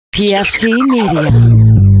PFT Media.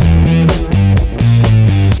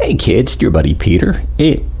 Hey kids, it's your buddy Peter.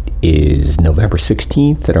 It is November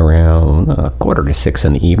 16th at around 5:45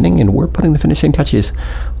 in the evening, and we're putting the finishing touches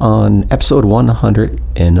on episode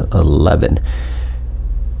 111.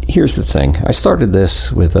 Here's the thing. I started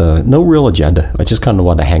this with no real agenda. I just kind of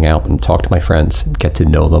wanted to hang out and talk to my friends, get to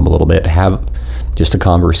know them a little bit, have just a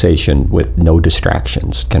conversation with no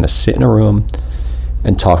distractions, kind of sit in a room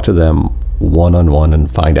and talk to them one-on-one and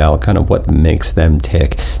find out kind of what makes them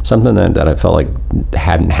tick. Something that I felt like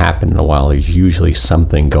hadn't happened in a while. There's usually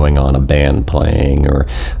something going on, a band playing or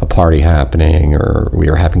a party happening, or we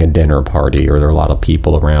were having a dinner party, or there are a lot of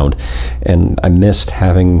people around. And I missed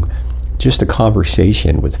having just a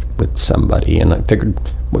conversation with somebody, and I figured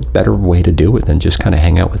what better way to do it than just kind of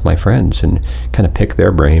hang out with my friends and kind of pick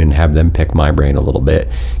their brain and have them pick my brain a little bit,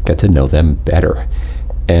 get to know them better.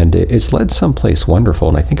 And it's led someplace wonderful,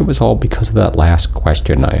 and I think it was all because of that last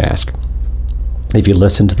question I asked. If you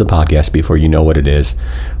listened to the podcast before, you know what it is.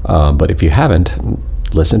 But if you haven't,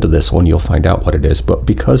 listen to this one, you'll find out what it is. But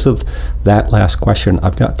because of that last question,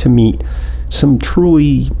 I've got to meet some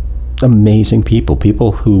truly amazing people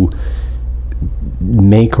who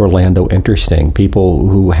make Orlando interesting, people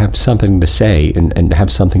who have something to say and have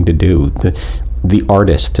something to do. The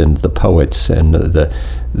artists and the poets and the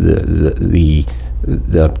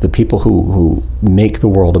people who make the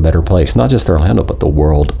world a better place, not just Orlando, but the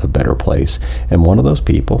world a better place. And one of those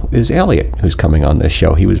people is Eliot, who's coming on this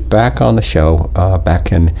show. He was back on the show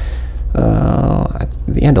back in at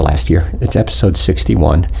the end of last year. It's episode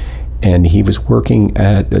 61. And he was working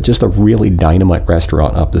at just a really dynamite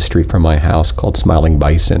restaurant up the street from my house called Smiling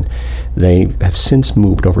Bison. They have since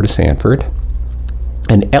moved over to Sanford.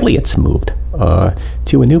 And Eliot's moved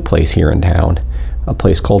to a new place here in town, a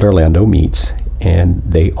place called Orlando Meats. And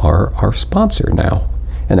they are our sponsor now.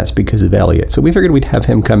 And that's because of Eliot. So we figured we'd have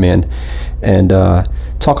him come in and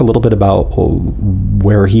talk a little bit about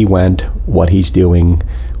where he went, what he's doing,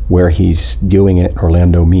 where he's doing it,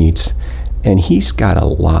 Orlando Meats. And he's got a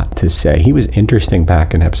lot to say. He was interesting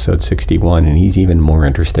back in episode 61, and he's even more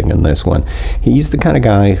interesting in this one. He's the kind of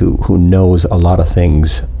guy who knows a lot of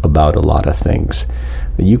things about a lot of things.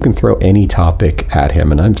 You can throw any topic at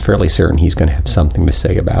him, and I'm fairly certain he's going to have something to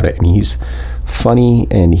say about it. And he's funny,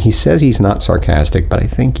 and he says he's not sarcastic, but I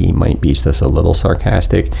think he might be just a little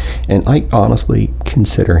sarcastic. And I honestly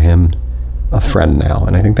consider him a friend now,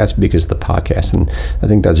 and I think that's because of the podcast, and I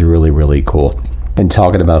think that's really, really cool. And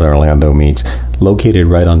talking about Orlando Meats, located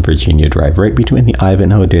right on Virginia Drive, right between the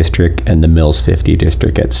Ivanhoe District and the Mills 50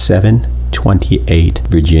 District at 728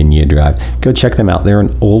 Virginia Drive. Go check them out. They're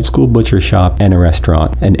an old school butcher shop and a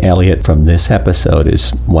restaurant. And Eliot from this episode is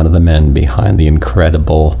one of the men behind the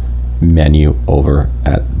incredible menu over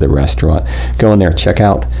at the restaurant. Go in there, check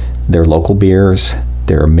out their local beers,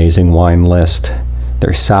 their amazing wine list,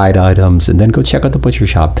 their side items, and then go check out the butcher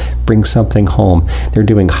shop. Bring something home. They're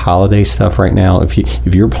doing holiday stuff right now. If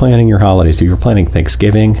you're planning your holidays, if you're planning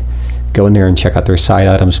Thanksgiving, go in there and check out their side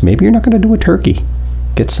items. Maybe you're not going to do a turkey.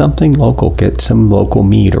 Get something local. Get some local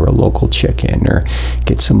meat or a local chicken, or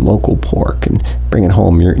get some local pork and bring it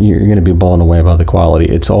home. You're going to be blown away by the quality.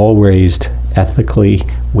 It's all raised ethically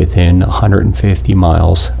within 150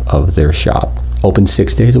 miles of their shop. Open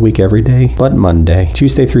 6 days a week every day, but Monday,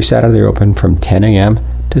 Tuesday through Saturday, they're open from 10 a.m.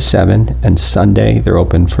 to 7, and Sunday, they're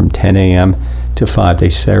open from 10 a.m. to 5. They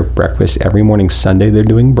serve breakfast every morning. Sunday, they're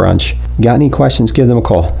doing brunch. Got any questions, give them a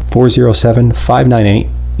call,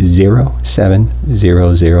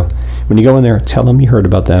 407-598-0700. When you go in there, tell them you heard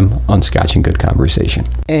about them on Scotch and Good Conversation.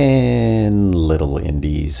 And Little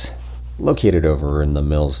Indies, located over in the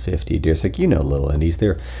Mills 50 District. You know Little Indies.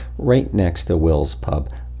 They're right next to Will's Pub.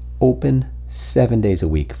 Open 7 days a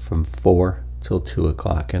week from 4 till 2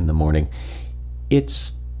 o'clock in the morning.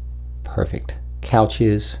 It's perfect.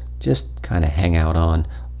 Couches, just kind of hang out on,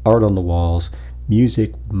 art on the walls,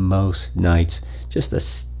 music most nights, just a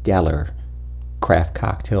stellar craft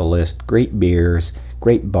cocktail list, great beers,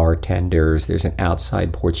 great bartenders. There's an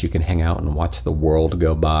outside porch you can hang out and watch the world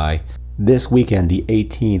go by. This weekend, the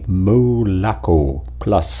 18th, Mulaco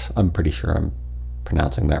Plus, I'm pretty sure I'm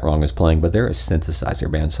pronouncing that wrong, is playing, but they're a synthesizer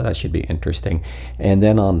band, so that should be interesting. And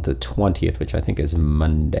then on the 20th, which I think is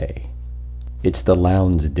Monday, it's the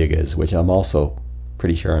Lounge Diggers, which I'm also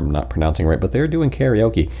pretty sure I'm not pronouncing right, but they're doing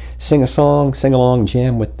karaoke. Sing a song, sing along,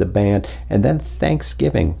 jam with the band. And then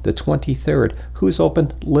Thanksgiving, the 23rd, who's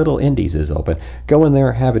open? Little Indies is open. Go in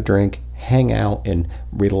there, have a drink, hang out, and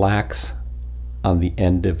relax on the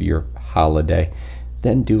end of your holiday.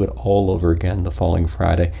 Then do it all over again the following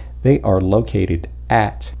Friday. They are located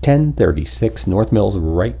at 1036 North Mills,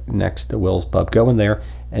 right next to Will's Pub. Go in there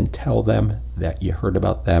and tell them that you heard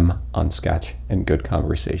about them on Sketch and Good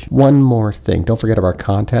Conversation. One more thing. Don't forget about our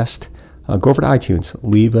contest. Go over to iTunes.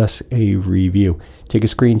 Leave us a review. Take a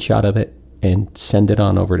screenshot of it and send it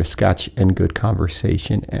on over to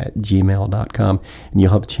sketchandgoodconversation@gmail.com, and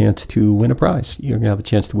you'll have a chance to win a prize. You're going to have a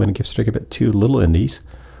chance to win a gift certificate to Little Indies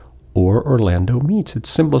or Orlando Meats. It's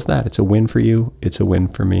simple as that. It's a win for you. It's a win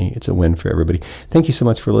for me. It's a win for everybody. Thank you so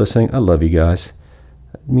much for listening. I love you guys.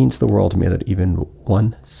 It means the world to me that even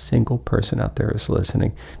one single person out there is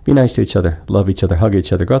listening. Be nice to each other. Love each other. Hug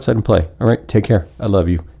each other. Go outside and play. All right? Take care. I love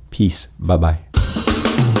you. Peace. Bye-bye.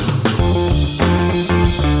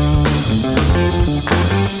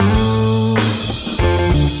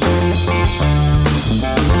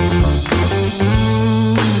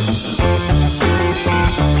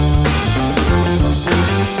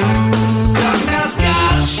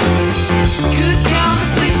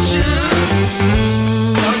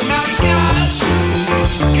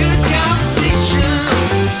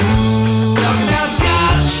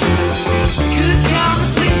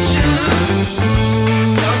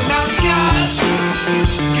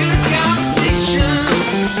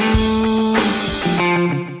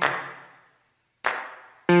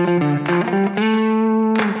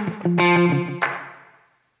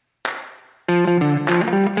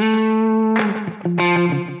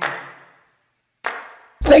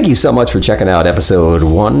 Thank you so much for checking out episode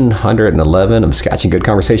 111 of Sketch and Good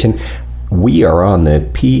Conversation. We are on the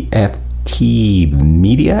PFT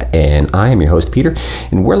Media, and I am your host, Peter.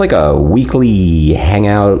 And we're like a weekly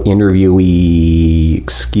hangout, interviewee,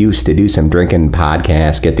 excuse to do some drinking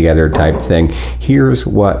podcast, get-together type thing. Here's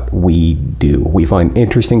what we do. We find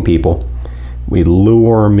interesting people. We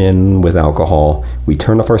lure them in with alcohol. We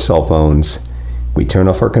turn off our cell phones. We turn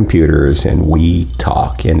off our computers and we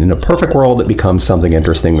talk. And in a perfect world, it becomes something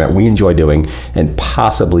interesting that we enjoy doing, and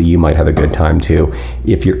possibly you might have a good time too.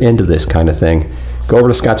 If you're into this kind of thing, go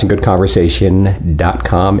over to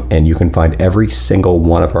scotchandgoodconversation.com and you can find every single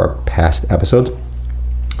one of our past episodes.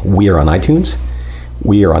 We are on iTunes.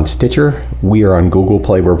 We are on Stitcher. We are on Google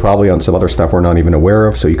Play. We're probably on some other stuff we're not even aware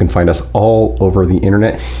of. So you can find us all over the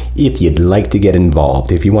internet. If you'd like to get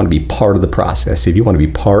involved, if you want to be part of the process, if you want to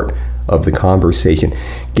be part of the conversation,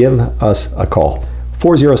 give us a call.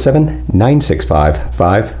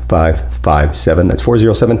 407-965-5557. That's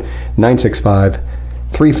 407-965-3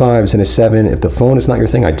 5s and a 7. If the phone is not your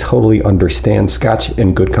thing, I totally understand.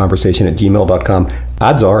 scotchandgoodconversation@gmail.com.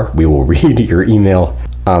 Odds are we will read your email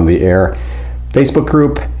on the air. Facebook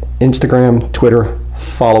group, Instagram, Twitter,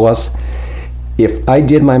 follow us. If I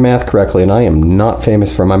did my math correctly, and I am not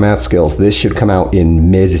famous for my math skills, this should come out in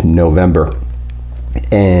mid-November.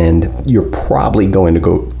 And you're probably going to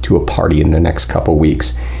go to a party in the next couple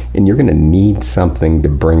weeks, and you're going to need something to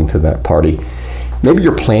bring to that party. Maybe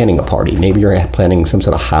you're planning a party. Maybe you're planning some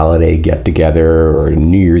sort of holiday get-together or a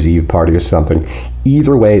New Year's Eve party or something.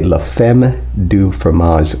 Either way, La Femme du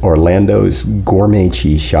Fromage, Orlando's gourmet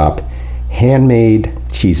cheese shop, handmade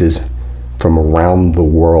cheeses from around the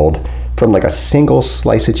world, from like a single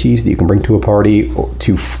slice of cheese that you can bring to a party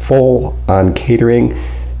to full-on catering,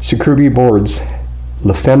 charcuterie boards.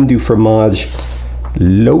 La Femme du Fromage,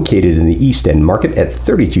 located in the East End Market at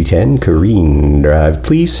 3210 Corrine Drive.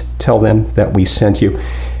 Please tell them that we sent you.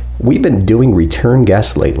 We've been doing return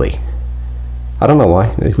guests lately. I don't know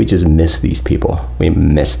why. We just miss these people. We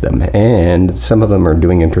miss them. And some of them are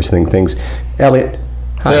doing interesting things. Eliot.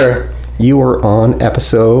 Hi. Sir. You were on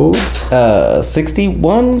episode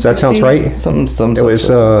 61. That sounds right. Some. It was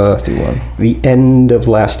 61. The end of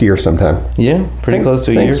last year sometime. Yeah, pretty close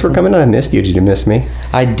to a year. Thanks for coming on. I missed you. Did you miss me?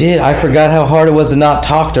 I did. I forgot how hard it was to not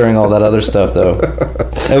talk during all that other stuff, though.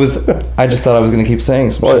 I just thought I was going to keep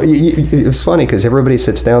saying something. Well, it was funny because everybody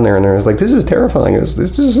sits down there and they're like, "This is terrifying. This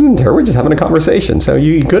isn't terrible. We're just having a conversation." So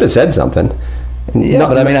you could have said something. Yeah,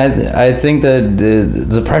 but I mean, I think that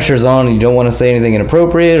the pressure's on. You don't want to say anything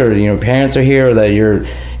inappropriate, or parents are here, or that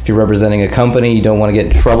if you're representing a company, you don't want to get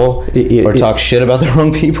in trouble or talk shit about the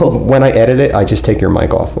wrong people. When I edit it, I just take your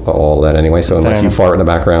mic off all that anyway. So unless you fart in the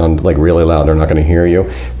background like really loud, they're not going to hear you.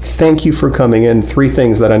 Thank you for coming in. 3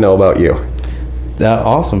 things that I know about you.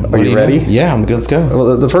 Awesome. Are you ready? Yeah, I'm good. Let's go.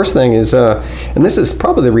 Well, the first thing is, and this is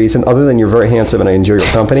probably the reason, other than you're very handsome and I enjoy your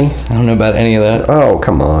company. I don't know about any of that. Oh,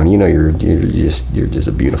 come on. You're just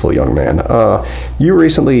a beautiful young man. You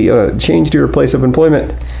recently changed your place of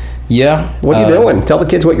employment. Yeah. What are you doing? Tell the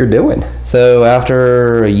kids what you're doing. So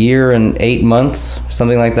after a year and 8 months,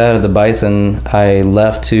 something like that, at the Bison, I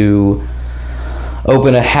left to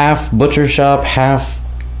open a half butcher shop, half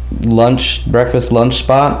breakfast lunch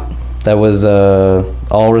spot. That was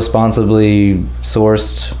all responsibly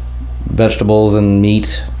sourced vegetables and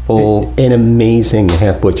meat full. An amazing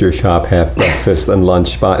half butcher shop, half breakfast and lunch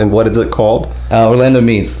spot. And what is it called? Orlando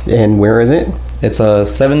Meats. And where is it? It's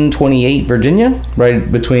 728 Virginia,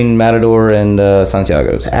 right between Matador and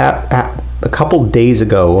Santiago's. A couple days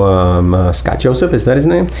ago, Scott Joseph, is that his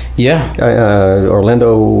name? Yeah.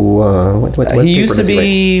 Orlando. What he used to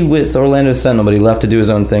be with Orlando Sentinel, but he left to do his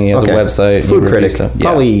own thing. He has a website. Food critic. Yeah.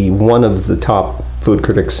 Probably one of the top food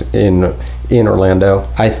critics in Orlando.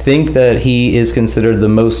 I think that he is considered the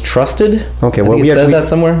most trusted. Okay, well, it says that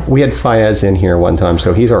somewhere. We had Fayez in here one time,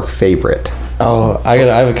 so he's our favorite. Oh, I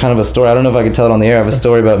have a kind of a story. I don't know if I can tell it on the air. I have a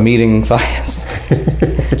story about meeting Fayez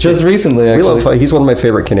just recently. Actually. We love Fayez. He's one of my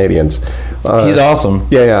favorite Canadians. He's awesome.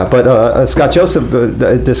 Yeah. But Scott Joseph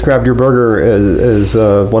described your burger as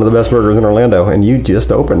one of the best burgers in Orlando, and you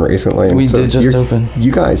just opened recently. We did just open.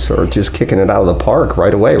 You guys are just kicking it out of the park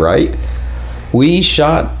right away, right? We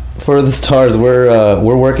shot for the stars.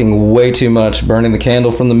 We're working way too much, burning the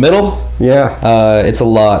candle from the middle. Yeah. It's a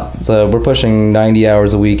lot. So we're pushing 90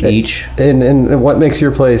 hours a week each. And what makes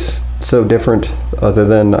your place so different, other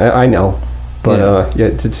than I know, but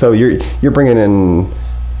so you're bringing in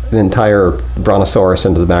an entire brontosaurus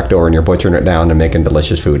into the back door and you're butchering it down and making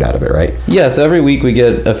delicious food out of it, right? Yeah. So every week we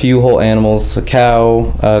get a few whole animals: a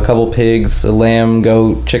cow, a couple pigs, a lamb,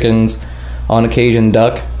 goat, chickens, on occasion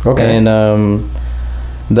duck. Okay. And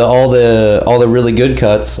all the really good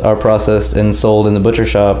cuts are processed and sold in the butcher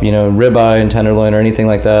shop. Ribeye and tenderloin or anything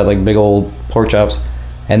like that, like big old pork chops.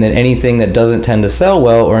 And then anything that doesn't tend to sell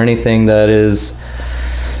well or anything that is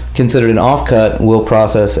considered an off-cut, we'll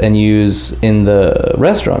process and use in the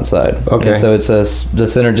restaurant side. Okay. And so it's the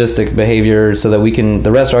synergistic behavior so that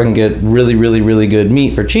the restaurant can get really, really, really good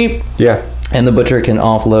meat for cheap. Yeah. And the butcher can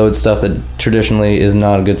offload stuff that traditionally is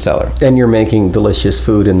not a good seller. And you're making delicious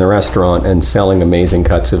food in the restaurant and selling amazing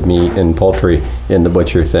cuts of meat and poultry in the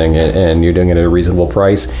butcher thing, and you're doing it at a reasonable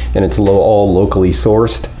price, and it's all locally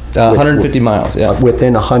sourced. 150 miles, yeah.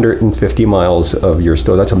 Within 150 miles of your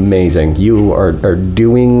store. That's amazing. You are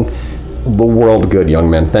doing the world good,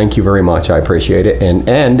 young man. Thank you very much. I appreciate it. And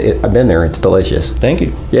I've been there. It's delicious. Thank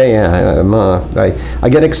you. Yeah. I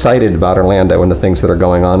get excited about Orlando and the things that are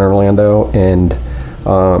going on in Orlando. And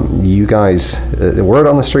you guys, the word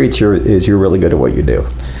on the streets is you're really good at what you do.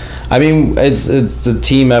 I mean, it's a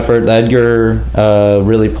team effort. Edgar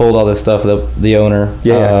really pulled all this stuff, the owner.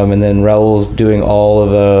 Yeah. And then Raul's doing all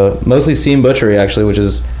of mostly seam butchery, actually, which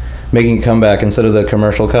is making a comeback instead of the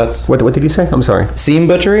commercial cuts. What did you say? I'm sorry. Seam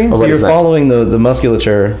butchery. So you're following the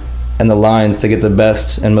musculature and the lines to get the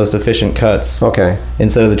best and most efficient cuts. Okay.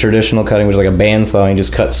 Instead of the traditional cutting, which is like a bandsaw, you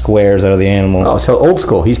just cut squares out of the animal. Oh, so old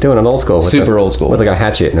school. He's doing an old school. Super old school. With like a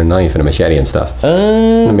hatchet and a knife and a machete and stuff.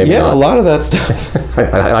 Maybe not. A lot of that stuff.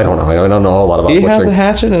 I don't know. I don't know a lot about He butchering. has a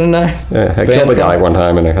hatchet and a knife. Yeah, I killed a guy one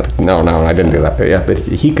time and I didn't do that. Yeah, but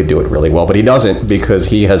he could do it really well, but he doesn't because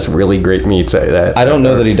he has really great meats. I don't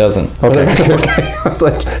know that he doesn't. Okay.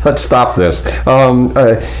 Let's stop this.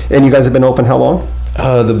 And you guys have been open how long?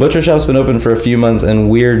 The butcher shop's been open for a few months, and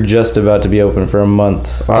we're just about to be open for a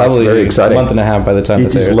month. Wow, probably that's very exciting. A month and a half by the time. You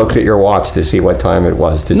just looked at your watch to see what time it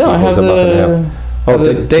was. See if it was a month and a half.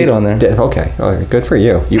 The date on there. Okay, good for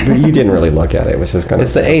you. You didn't really look at it. It was just kind of.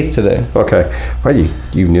 It's the 8th today. Okay, well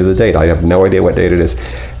you knew the date. I have no idea what date it is.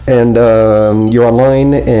 And you're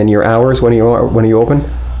online, and your hours. When are you open?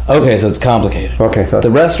 Okay, so it's complicated. Okay. The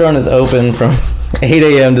restaurant is open from 8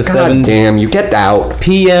 a.m. to 7 damn, you get out.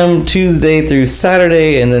 p.m. Tuesday through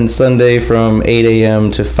Saturday, and then Sunday from 8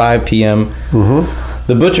 a.m. to 5 p.m. Mm-hmm.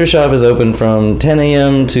 The butcher shop is open from 10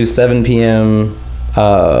 a.m. to 7 p.m.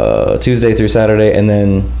 Tuesday through Saturday, and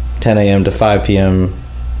then 10 a.m. to 5 p.m.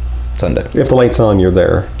 Sunday. If the light's on, you're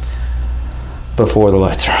there. Before the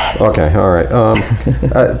lights are on. Okay, all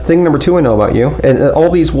right. Thing number 2 I know about you, and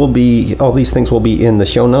all these things will be in the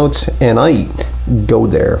show notes, and I go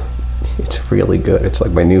there. It's really good. It's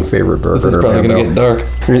like my new favorite burger. This is probably going to get dark.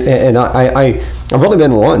 And I've only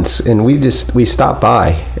been once, and we stopped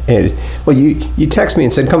by, and you text me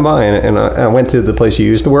and said come by, and I went to the place you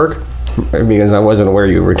used to work because I wasn't aware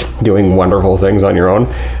you were doing wonderful things on your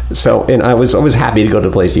own. So, and I was happy to go to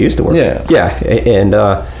the place you used to work.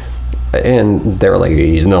 Yeah. And they were like,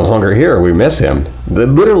 he's no longer here. We miss him.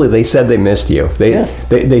 Literally, they said they missed you.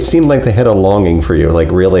 They seemed like they had a longing for you.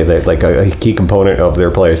 Like really, like a key component of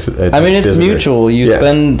their place. I mean, it's mutual. You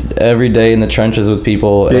spend every day in the trenches with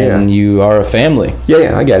people, and you are a family.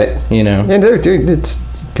 Yeah, I get it. And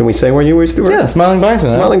can we say where you used to work? Yeah, Smiling Bison.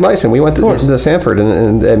 Smiling Bison. We went to Sanford,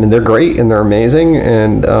 and I mean, they're great and they're amazing.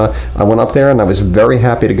 And I went up there, and I was very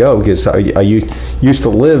happy to go because I used to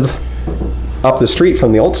live up the street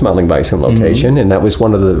from the old Smelling Bison location, and that was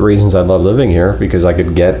one of the reasons I love living here, because I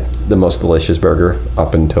could get the most delicious burger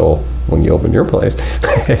up until when you opened your place.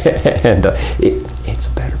 And it's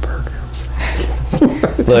a better burger.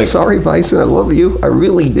 Look, sorry, Bison, I love you. I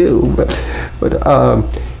really do. But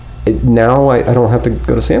now I don't have to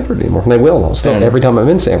go to Sanford anymore. And I will. I'll still, every time I'm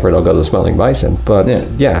in Sanford, I'll go to the Smelling Bison. But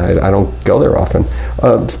I don't go there often.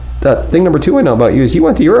 Thing number 2 I know about you is you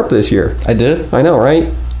went to Europe this year. I did. I know,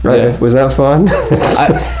 right? Yeah. Was that fun?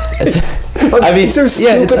 I mean, it's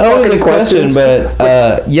always a question,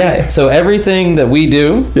 but so everything that we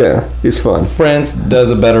do, is fun. France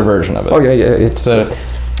does a better version of it. Oh yeah, it's a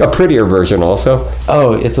prettier version also.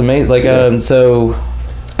 Oh, it's amazing. Like so,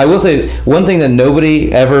 I will say one thing that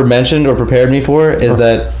nobody ever mentioned or prepared me for is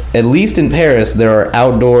that at least in Paris there are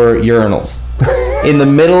outdoor urinals in the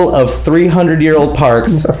middle of 300-year-old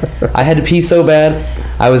parks. I had to pee so bad.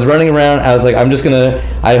 I was running around. I was like, I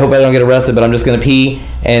hope I don't get arrested, but I'm just gonna pee.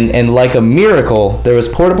 And like a miracle, there was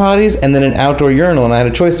porta potties and then an outdoor urinal, and I had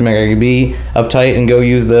a choice to make. I could be uptight and go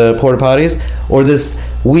use the porta potties, or this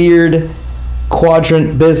weird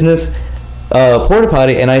quadrant business porta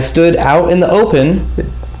potty, and I stood out in the open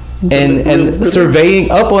and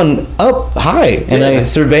surveying up high, and I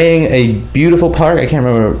surveying a beautiful park. I can't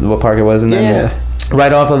remember what park it was, and then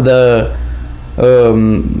right off of the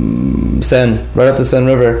Seine, right up the Seine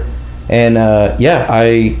River. And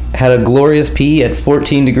I had a glorious pee at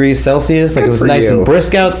 14 degrees Celsius. Like, it was nice and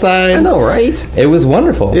brisk outside. I know, right? It was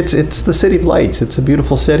wonderful. It's the city of lights. It's a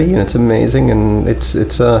beautiful city, and it's amazing. And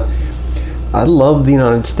I love the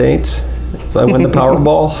United States. If I win the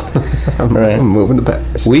Powerball, I'm moving to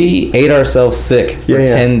Paris. We ate ourselves sick for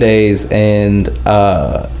 10 days, and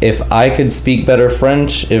if I could speak better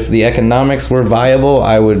French, if the economics were viable,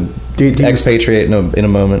 I would expatriate in a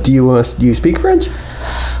moment. Do you speak French?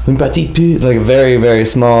 Like very, very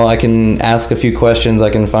small. I can ask a few questions. I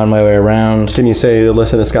can find my way around. Can you say,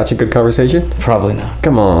 listen to Scotch, a good conversation? Probably not.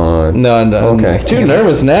 Come on. No. Okay. I'm too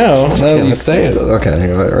nervous now. Now you say it.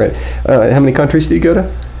 Okay, all right. How many countries do you go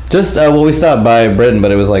to? Just, we stopped by Britain,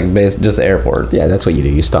 but it was like just the airport. Yeah, that's what you do.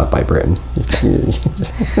 You stop by Britain.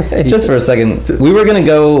 Just for a second. We were going to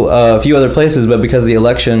go a few other places, but because the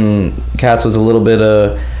election, Katz was a little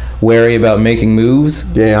bit wary about making moves.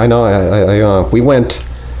 Yeah, I know. I we went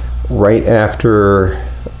right after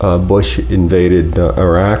Bush invaded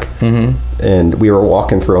Iraq, and we were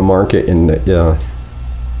walking through a market in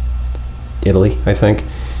Italy, I think.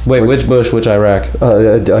 Wait, which Bush, which Iraq?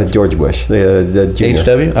 George Bush, the junior.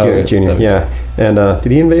 HW? Oh, junior, yeah. And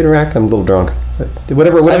did he invade Iraq? I'm a little drunk.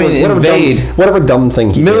 Whatever dumb thing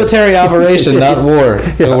he military did. operation, not war.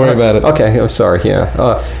 Don't worry about it. Okay, I'm sorry,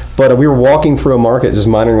 but we were walking through a market, just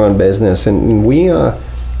minding our own business, and we,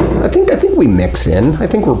 I think we mix in. I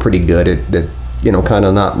think we're pretty good at kind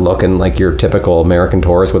of not looking like your typical American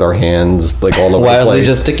tourist with our hands like all over the place. Wildly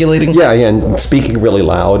gesticulating? Yeah, and speaking really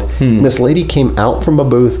loud. And this lady came out from a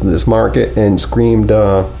booth in this market and screamed,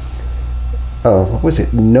 what was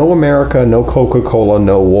it? No America, no Coca-Cola,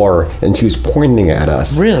 no war. And she was pointing at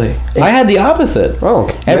us. Really? I had the opposite. Oh,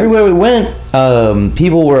 okay. Everywhere we went,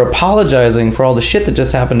 people were apologizing for all the shit that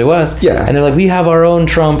just happened to us. Yeah. And they're like, we have our own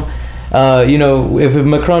Trump. If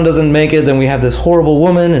Macron doesn't make it, then we have this horrible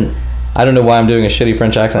woman. And I don't know why I'm doing a shitty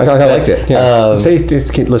French accent. I liked it. Yeah.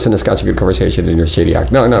 Listen to Scott's a good conversation in your shitty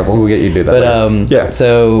accent. No, we'll get you to do that. But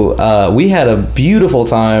so we had a beautiful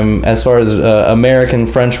time as far as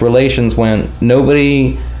American-French relations went.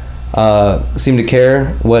 Nobody seemed to care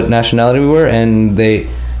what nationality we were, and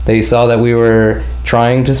they saw that we were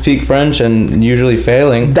trying to speak French and usually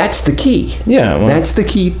failing. That's the key. Yeah, that's the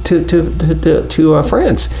key to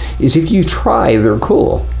France. Is if you try, they're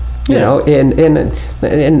cool. You know, and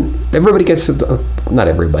everybody gets, not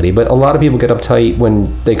everybody, but a lot of people get uptight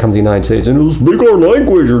when they come to the United States and speak our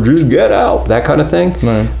language or just get out, that kind of thing.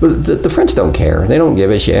 Right. But the French don't care. They don't give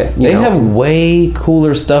a shit. They have way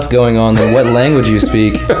cooler stuff going on than what language you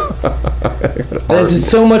speak. There's just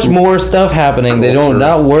so much more stuff happening. Culture. They don't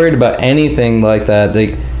not worried about anything like that.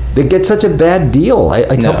 They get such a bad deal.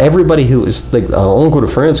 I tell everybody who is like, I won't go to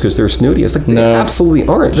France because they're snooty. It's like, they absolutely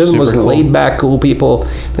aren't. They're the most laid back, cool people.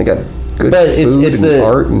 They got good food and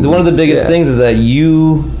art. And, one of the biggest things is that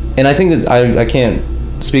and I think that I can't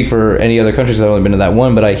speak for any other countries. I've only been to that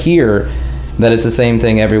one, but I hear that it's the same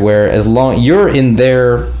thing everywhere. As long you're in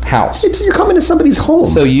their house, you're coming to somebody's home,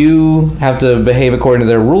 so you have to behave according to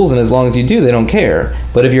their rules. And as long as you do, they don't care.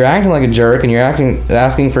 But if you're acting like a jerk and you're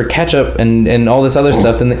asking for ketchup and all this other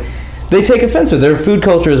stuff, then they take offense to it. Their food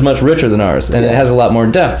culture is much richer than ours, and it has a lot more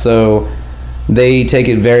depth. So they take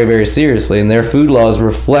it very, very seriously, and their food laws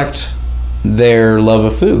reflect their love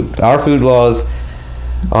of food. Our food laws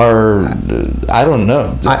are, I don't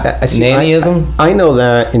know, I see, nannyism. I know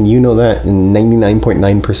that, and you know that, and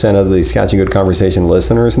 99.9% of the Scotch and Good Conversation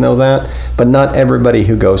listeners know that, but not everybody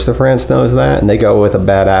who goes to France knows that, and they go with a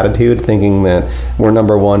bad attitude, thinking that we're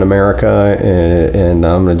number one America, and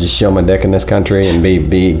I'm going to just show my dick in this country and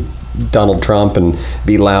be Donald Trump and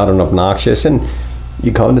be loud and obnoxious. And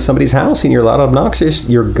you come into somebody's house and you're loud and obnoxious,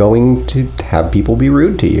 you're going to have people be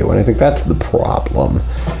rude to you, and I think that's the problem.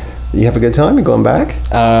 You have a good time? You going back?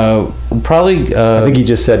 Probably. I think you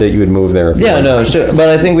just said that you would move there. Yeah, no, sure. But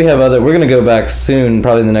I think we have we're going to go back soon,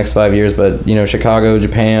 probably in the next 5 years. But Chicago,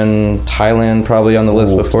 Japan, Thailand, probably on the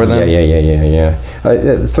list before then. Yeah.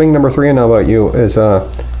 Thing number 3 I know about you is I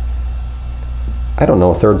don't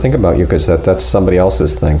know a third thing about you, because that's somebody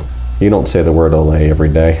else's thing. You don't say the word "ole" every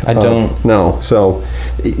day. I don't. No. So,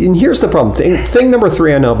 and here's the problem. Thing number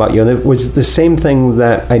 3 I know about you, and it was the same thing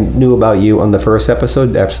that I knew about you on the first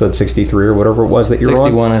episode 63 or whatever it was that you're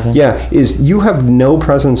 61, on. I think. Yeah, is you have no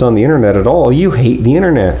presence on the internet at all. You hate the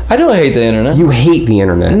internet. I don't hate the internet. You hate the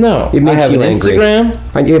internet. No. It makes I have you an angry. Instagram.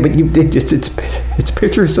 Yeah, but it's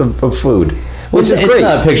pictures of food. Which is great. It's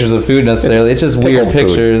not pictures of food necessarily. It's just weird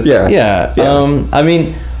pictures. Food. Yeah. I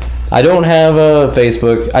mean, I don't have a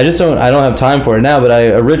Facebook. I don't have time for it now, but I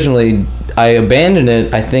abandoned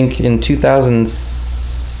it, I think, in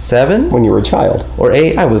 2007. When you were a child. Or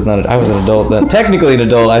 8. I was an adult then. Technically an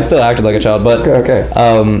adult. I still acted like a child, but okay.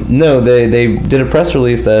 No, they did a press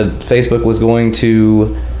release that Facebook was going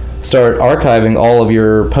to start archiving all of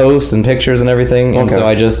your posts and pictures and everything, and so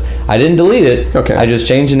I didn't delete it. Okay. I just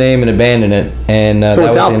changed the name and abandoned it, and so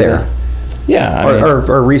it's out there. Yeah.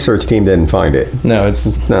 Our research team didn't find it. No,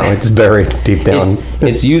 it's buried deep down.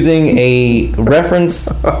 It's using a reference.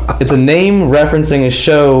 It's a name referencing a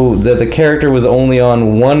show that the character was only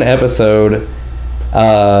on one episode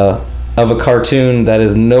of a cartoon that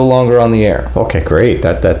is no longer on the air. Okay, great.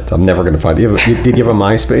 That I'm never going to find. Did you have a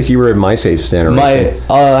MySpace? You were in MySpace generation.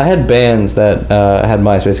 I had bands that had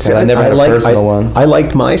MySpace because I never had a personal one. I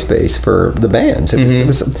liked MySpace for the bands. It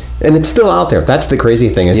was, and it's still out there. That's the crazy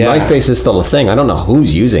thing is MySpace is still a thing. I don't know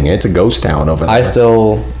who's using it. It's a ghost town over there. I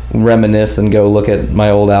still reminisce and go look at my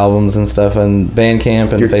old albums and stuff and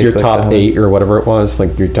Bandcamp and Facebook. Your top 8 or whatever it was,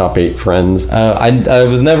 like your top 8 friends. I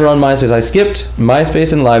was never on MySpace. I skipped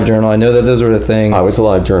MySpace and LiveJournal. I know that those were a thing. I was a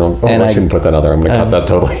LiveJournal. Oh, and I shouldn't put that out there. I'm going to cut that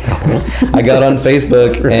totally out. I got on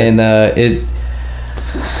Facebook and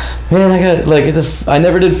man, I got I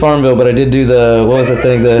never did Farmville, but I did do what was the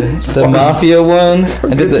thing, the Mafia one.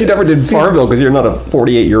 You never did Farmville because you're not a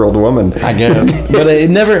 48-year-old woman. I guess, but it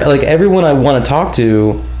never everyone I want to talk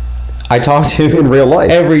to. I talk to in real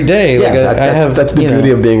life every day. Yeah, that's the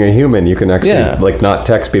beauty of being a human. You can actually not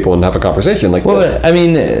text people and have a conversation like this. I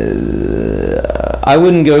mean, I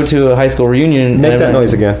wouldn't go to a high school reunion. Make that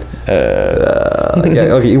noise again.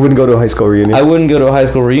 Okay, you wouldn't go to a high school reunion. I wouldn't go to a high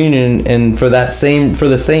school reunion, and for the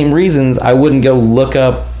same reasons, I wouldn't go look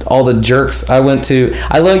up all the jerks I went to.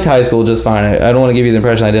 I liked high school just fine. I don't want to give you the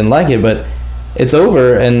impression I didn't like it, but it's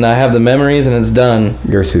over, and I have the memories, and it's done.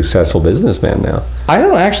 You're a successful businessman now. I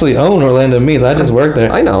don't actually own Orlando Meats. I just work there.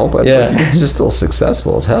 I know, but you're just still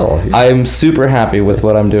successful as hell. I'm super happy with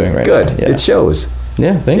what I'm doing right now. Good. Yeah. It shows.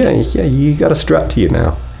 Yeah, thank you. Yeah, you got a strut to you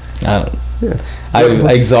now.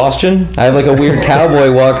 Exhaustion. I have a weird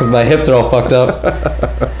cowboy walk because my hips are all fucked up.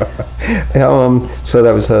 So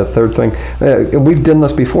that was the third thing. We've done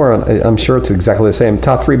this before. I'm sure it's exactly the same.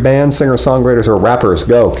 Top 3 bands, singer, songwriters, or rappers.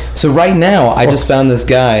 Go. So right now, I just found this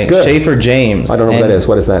guy, Schaefer James. I don't know what that is.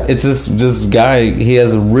 What is that? It's this guy. He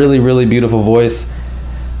has a really, really beautiful voice.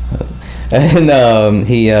 And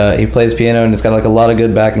he plays piano, and it's got a lot of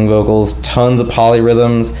good backing vocals, tons of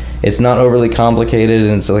polyrhythms. It's not overly complicated,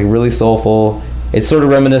 and it's really soulful. It's sort of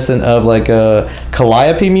reminiscent of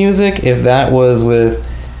calliope music, if that was with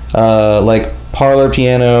parlor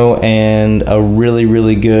piano and a really,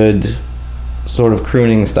 really good sort of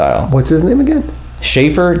crooning style. What's his name again?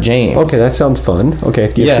 Schaefer James. Okay, that sounds fun. Okay,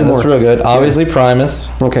 that's real good. Obviously, Primus.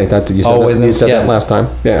 Okay, you said that last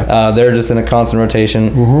time. Yeah. They're just in a constant rotation.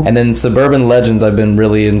 And then Suburban Legends I've been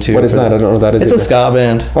really into. What is that? I don't know what that is. It's a ska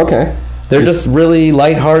band. Okay. They're just really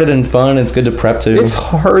lighthearted and fun. It's good to prep to. It's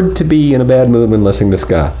hard to be in a bad mood when listening to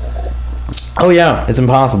ska. Oh yeah, it's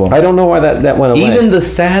impossible. I don't know why that went away. Even the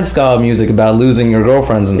sad ska music about losing your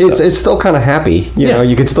girlfriends and stuff. It's still kind of happy. You know,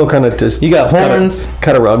 you could still kind of just... You got horns.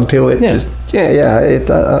 Cut a rug to it. Yeah.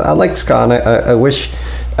 I like ska, and I wish...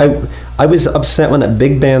 I was upset when that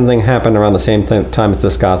big band thing happened around the same time as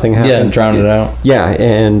the ska thing happened. Yeah, and drowned it out. Yeah,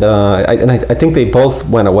 and I think they both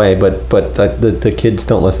went away, but the kids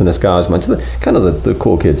don't listen to ska as much. The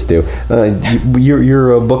cool kids do.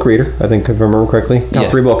 You're a book reader, I think, if I remember correctly.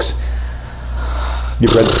 Top 3 books.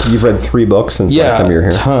 You've read 3 books since last time you were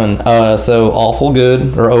here. Yeah, ton. So Awful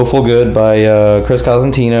Good by Chris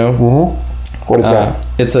Cosentino. Mm-hmm. What is that?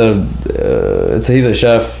 He's a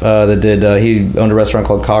chef that did. He owned a restaurant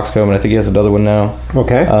called Coxcomb, and I think he has another one now.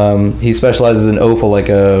 Okay. He specializes in offal, like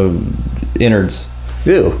innards.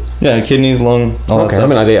 Ew. Yeah, kidneys, lung, all that stuff. I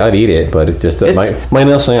mean, I'd eat it, but it's just my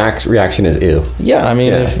initial reaction is ew. Yeah, I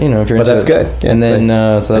mean, if you're into but that's it. good. Yeah, and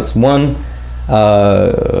then so that's one.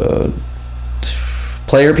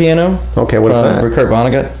 Player piano. Okay, what is that? For Kurt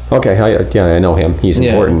Vonnegut. Okay, I know him. He's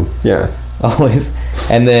important. Yeah. Always.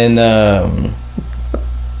 And then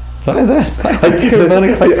what is that?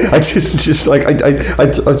 I just like I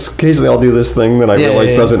occasionally I'll do this thing that I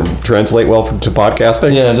realize doesn't translate well to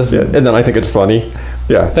podcasting. And then I think it's funny.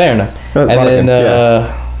 Yeah. Fair enough. And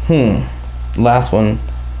then last one.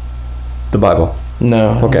 The Bible.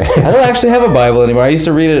 No. Okay. I don't actually have a Bible anymore. I used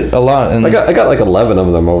to read it a lot. And I got like 11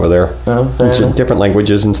 of them over there. Oh, in different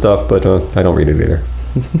languages and stuff, but I don't read it either.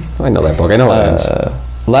 I know that book. I know how it ends.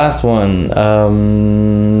 Last one.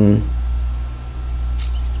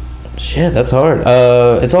 Shit, that's hard.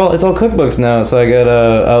 It's all cookbooks now. So I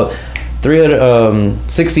got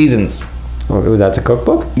 6 seasons. Oh, that's a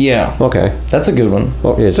cookbook? Yeah. Okay. That's a good one.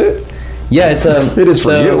 Oh, is it? Yeah, it's it is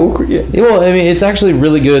for you. Yeah. Well, I mean, it's actually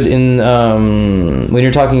really good in when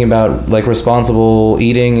you're talking about like responsible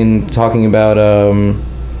eating and talking about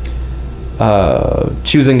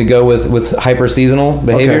choosing to go with hyper seasonal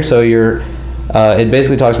behavior. Okay. So it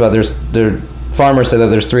basically talks about farmers say that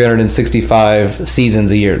there's 365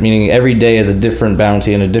 seasons a year, meaning every day is a different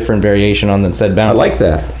bounty and a different variation on the said bounty. I like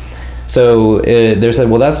that. So they said,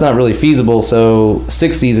 well, that's not really feasible. So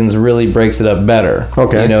 6 seasons really breaks it up better.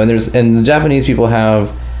 Okay. And the Japanese people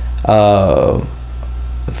have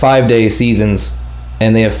 5-day seasons,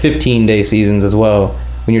 and they have 15-day seasons as well.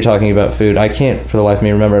 When you're talking about food, I can't for the life of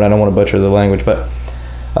me remember it. I don't want to butcher the language, but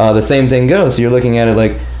the same thing goes. So you're looking at it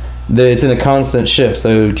like it's in a constant shift.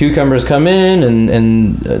 So cucumbers come in,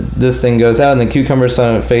 and this thing goes out, and then cucumbers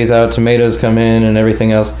phase out. Tomatoes come in, and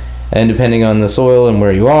everything else. And depending on the soil and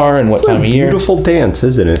where you are and what time of year. It's a beautiful dance,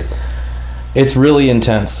 isn't it? It's really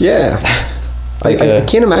intense. Yeah. I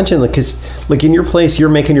can't imagine, because like in your place, you're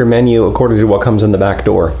making your menu according to what comes in the back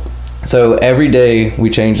door. So every day we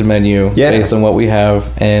change the menu based on what we have.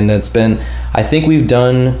 And it's been, I think we've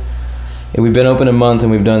been open a month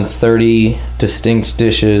and we've done 30 distinct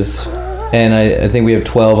dishes. And I think we have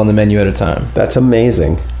 12 on the menu at a time. That's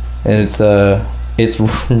amazing. And it's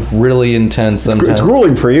really intense sometimes. It's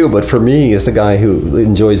grueling for you, but for me, as the guy who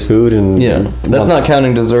enjoys food and... Yeah, that's not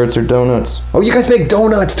counting desserts or donuts. Oh, you guys make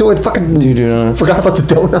donuts too? I fucking do donuts. Forgot about the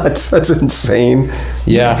donuts. That's insane.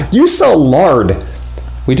 Yeah. You sell lard.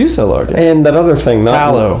 We do sell lard. Yeah. And that other thing.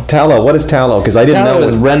 Tallow. Tallow. What is tallow? Because I didn't know. Tallow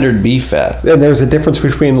is rendered beef fat. And there's a difference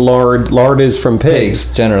between lard. Lard is from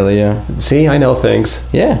pigs. Generally, yeah. See, I know things.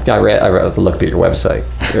 Yeah. I looked at your website.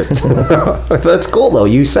 That's cool, though.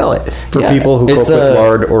 You sell it for people who cook with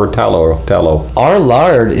lard or tallow. Our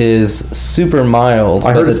lard is super mild.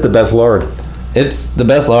 I heard it's the best lard. It's the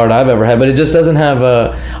best lard I've ever had, but it just doesn't have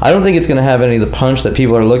I don't think it's going to have any of the punch that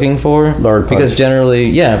people are looking for. Lard punch. Because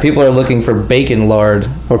generally, people are looking for bacon lard.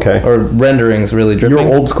 Okay. Or renderings, really. Dripping.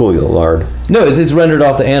 You're old school lard. No, it's rendered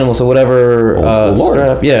off the animal, so whatever old school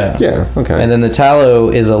strap. Yeah. Yeah, okay. And then the tallow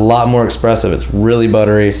is a lot more expressive. It's really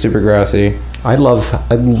buttery, super grassy. I love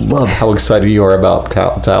how excited you are about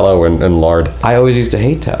tallow and lard. I always used to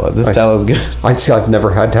hate tallow. Tallow is good. I've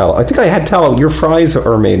never had tallow. I think I had tallow. Your fries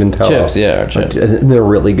are made in tallow. Chips, yeah, chips. And they're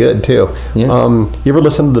really good too. Yeah. You ever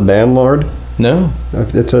listen to the band Lard? No.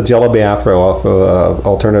 It's a Jello Biafra off of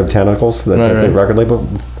Alternative Tentacles, the record label.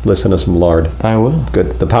 Listen to some Lard. I will.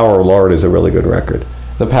 Good. The Power of Lard is a really good record.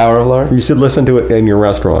 The Power of Lard? You should listen to it in your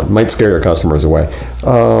restaurant. Might scare your customers away.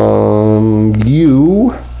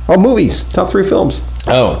 Movies. Top 3 films.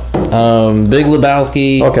 Big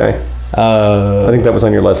Lebowski. Okay. I think that was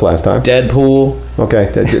on your list last time. Deadpool.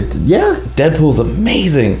 Okay. Yeah. Deadpool's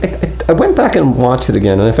amazing. I went back and watched it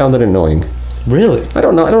again, and I found it annoying. Really? I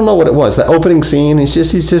don't know what it was. The opening scene, he's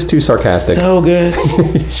just too sarcastic. So good.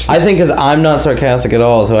 I think because I'm not sarcastic at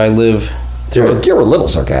all, so I live... You're a little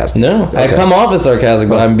sarcastic. No, okay. I come off as sarcastic,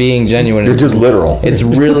 but I'm being genuine. You're just literal. It's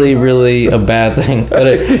really, really a bad thing.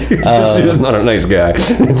 But you're just not a nice guy.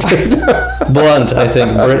 Blunt, I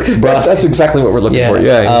think. That's exactly what we're looking for.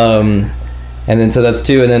 Yeah. And then so that's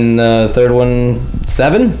 2, and then third one,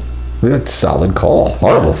 7. That's a solid call.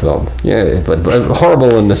 Horrible film. Yeah, but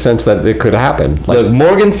horrible in the sense that it could happen. Look,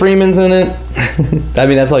 Morgan Freeman's in it. I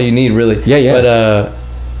mean, that's all you need, really. Yeah. But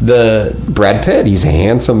Brad Pitt, he's a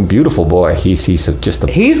handsome, beautiful boy. He's just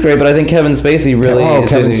a... He's great, but I think Kevin Spacey really is...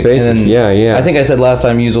 Kevin Spacey, yeah. I think I said last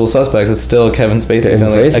time Usual Suspects, it's still a Kevin Spacey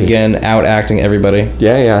film. Like, again, out-acting everybody.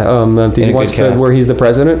 Yeah. Did you watch where he's the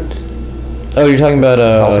president? Oh, you're talking about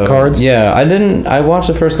House of Cards? Yeah, I didn't. I watched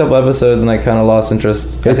the first couple episodes and I kind of lost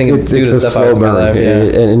interest. I think it's due to stuff I was in my life. Yeah.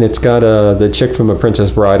 And it's got the chick from A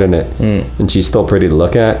Princess Bride in it, and she's still pretty to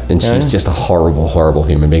look at, and she's just a horrible, horrible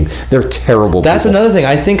human being. They're terrible. That's people. Another thing.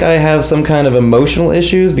 I think I have some kind of emotional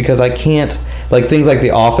issues because I can't, like things like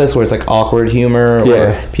The Office, where it's like awkward humor,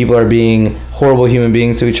 or people are being horrible human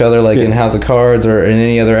beings to each other, like in House of Cards or in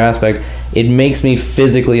any other aspect. It makes me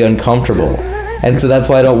physically uncomfortable. And so that's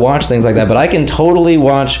why I don't watch things like that. But I can totally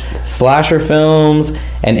watch slasher films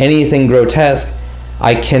and anything grotesque.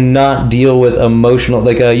 I cannot deal with emotional...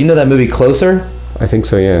 Like, you know that movie Closer? I think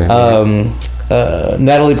so, yeah.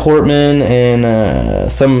 Natalie Portman and a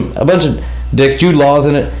bunch of dicks. Jude Law's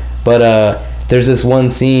in it. But there's this one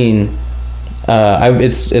scene...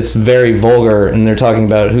 it's very vulgar, and they're talking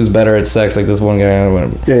about who's better at sex. Like this one guy.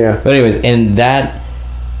 Yeah. But anyways, and that...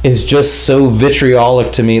 is just so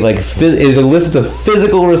vitriolic to me. Like it elicits a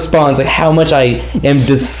physical response, like how much I am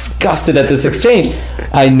disgusted at this exchange.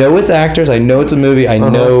 I know it's actors, I know it's a movie, I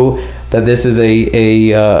know that this is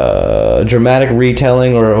a dramatic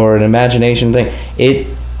retelling or an imagination thing. It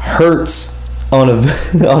hurts on a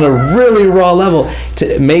really raw level.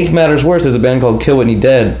 To make matters worse, there's a band called Kill Whitney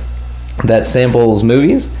Dead that samples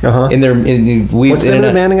movies in their what's the name of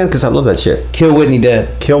the band again? Because I love that shit. Kill Whitney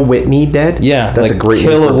Dead. Kill Whitney Dead? Yeah, that's like a great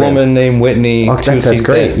kill a woman named Whitney. Oh, that's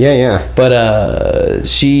great. Dead. Yeah. But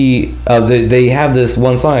they have this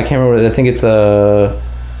one song. I can't remember. I think it's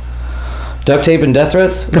Duct Tape and Death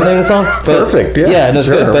Threats. The name of the song. But, perfect. Yeah. Yeah, no,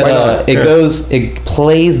 sure, good. But it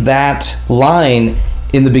plays that line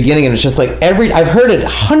in the beginning, and it's just like I've heard it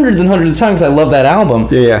hundreds and hundreds of times because I love that album.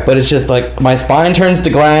 Yeah. But it's just like my spine turns to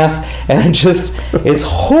glass, and it's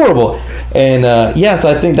horrible. And so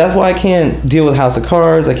I think that's why I can't deal with House of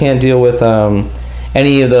Cards. I can't deal with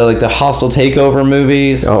any of the Hostile Takeover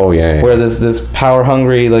movies. Oh yeah. Where this power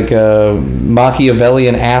hungry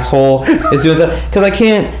Machiavellian asshole is doing stuff, because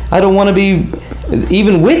I don't want to be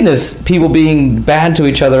even witness people being bad to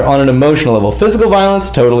each other on an emotional level. Physical violence,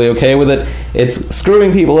 totally okay with it. It's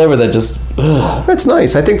screwing people over that just... Ugh. That's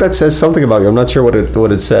nice. I think that says something about you. I'm not sure what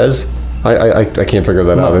it says. I can't figure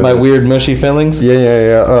that out. My weird mushy feelings?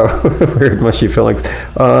 Yeah. Weird mushy feelings.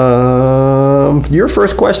 Your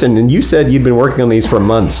first question, and you said you'd been working on these for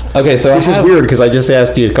months. Okay, so this is weird because I just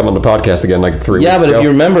asked you to come on the podcast again like 3 weeks ago. Yeah, but if you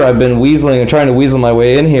remember, I've been trying to weasel my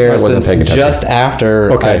way in here since just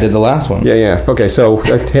after I did the last one. Yeah. Okay, so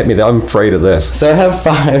hit me. I'm afraid of this. So I have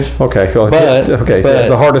 5. Okay, but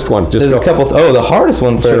the hardest one. Just there's a couple. The hardest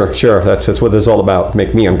one first. Sure. That's what this is all about.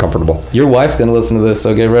 Make me uncomfortable. Your wife's gonna listen to this,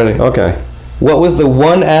 so get ready. Okay. What was the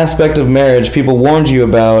one aspect of marriage people warned you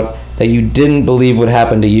about that you didn't believe would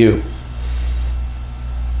happen to you?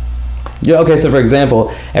 Yeah, okay, so for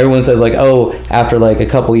example, everyone says like, oh, after like a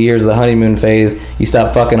couple years of the honeymoon phase, you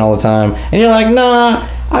stop fucking all the time. And you're like, nah,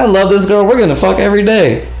 I love this girl. We're going to fuck every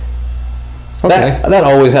day. Okay. That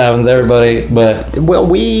always happens to everybody, but... Well,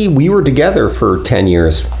 we were together for 10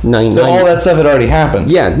 years. So all that stuff had already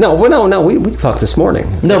happened? Yeah. No, we fucked this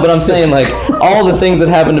morning. No, but I'm saying, like, all the things that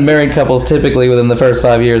happen to married couples typically within the first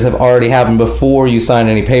 5 years have already happened before you sign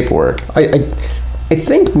any paperwork. I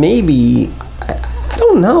think maybe... I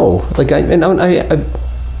don't know. Like, I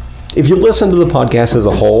if you listen to the podcast as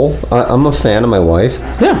a whole, I'm a fan of my wife.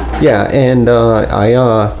 Yeah, and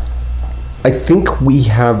I think we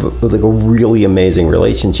have like a really amazing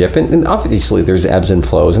relationship, and obviously there's ebbs and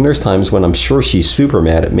flows, and there's times when I'm sure she's super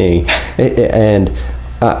mad at me, and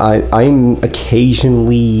I'm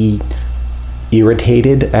occasionally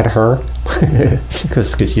irritated at her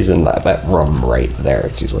because she's in that room right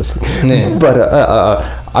there. She's listening, but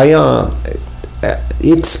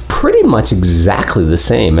it's pretty much exactly the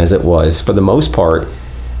same as it was for the most part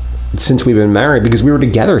since we've been married, because we were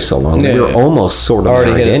together so long. We were almost sort of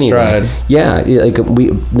already married hit anyway. Yeah,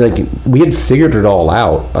 we had figured it all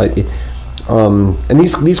out. And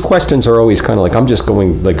these questions are always kind of like, I'm just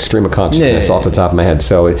going like stream of consciousness off the top of my head.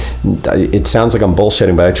 So it sounds like I'm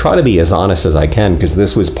bullshitting, but I try to be as honest as I can, because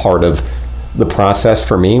this was part of the process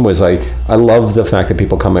for me. Was I love the fact that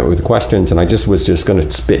people come up with questions, and I just was just going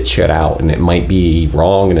to spit shit out, and it might be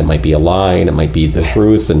wrong, and it might be a lie, and it might be the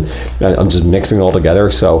truth, and I'm just mixing it all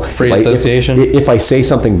together. So free association. If I say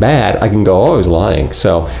something bad, I can go, oh, I was lying.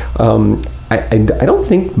 So I don't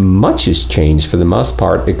think much has changed for the most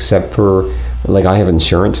part, except for like I have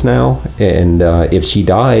insurance now, and if she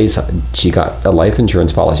dies, she got a life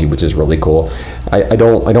insurance policy, which is really cool. I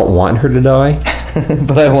don't want her to die,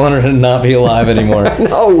 but I want her to not be alive anymore.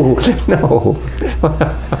 No.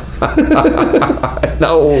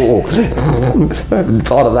 No, I haven't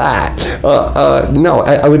thought of that. No,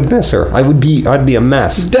 I would miss her. I'd be a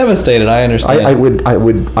mess. Devastated. I understand.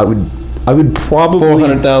 I would probably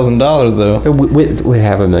 $400,000 though. With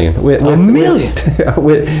 $500,000. $1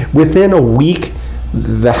 million. Within a week,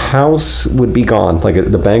 the house would be gone. Like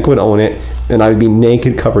the bank would own it, and I would be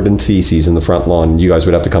naked, covered in feces in the front lawn. You guys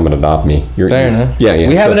would have to come and adopt me. Fair enough. Yeah.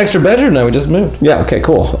 We have an extra bedroom now. We just moved. Yeah. Okay.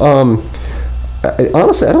 Cool.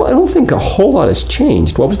 Honestly, I don't think a whole lot has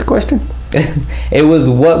changed. What was the question? It was,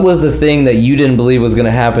 what was the thing that you didn't believe was going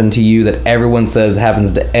to happen to you that everyone says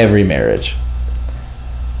happens to every marriage?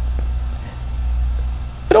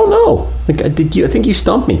 I don't know. Like, I think you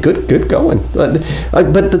stumped me. Good going. But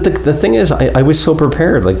the thing is, I was so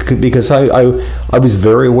prepared, like, because I was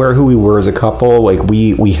very aware who we were as a couple. Like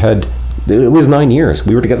we had, it was 9 years.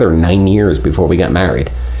 We were together 9 years before we got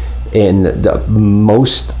married, and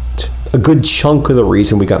a good chunk of the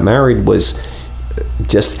reason we got married was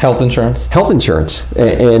just health insurance,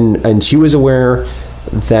 and she was aware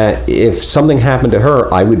that if something happened to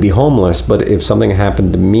her, I would be homeless, but if something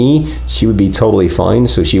happened to me, she would be totally fine,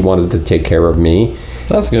 so she wanted to take care of me.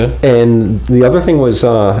 That's good. And the other thing was,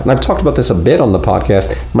 and I've talked about this a bit on the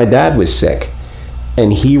podcast, my dad was sick,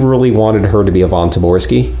 and he really wanted her to be a von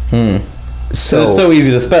Taborski. So it's so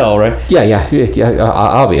easy to spell, right? Yeah,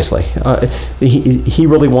 obviously. He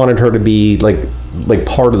really wanted her to be like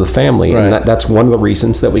part of the family, right. And that's one of the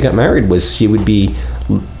reasons that we got married, was she would be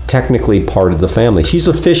technically part of the family. She's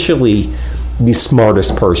officially the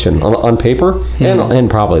smartest person on paper, and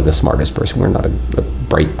probably the smartest person. We're not a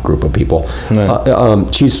bright group of people. No.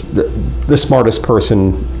 She's the smartest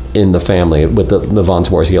person in the family with the von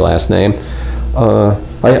Taborski last name.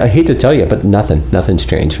 I hate to tell you, but nothing's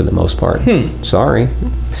changed for the most part. Sorry.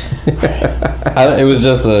 It was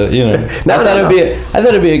just I thought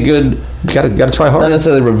it'd be a good. Got to try hard. Not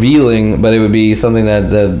necessarily revealing, but it would be something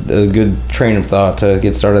that a good train of thought to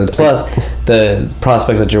get started. Plus, the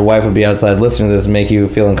prospect that your wife would be outside listening to this make you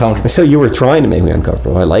feel uncomfortable. So you were trying to make me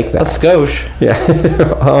uncomfortable. I like that. A skosh. Yeah.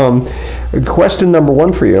 Question number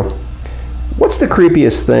 1 for you. What's the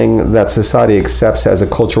creepiest thing that society accepts as a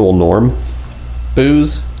cultural norm?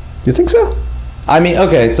 Booze. You think so? I mean,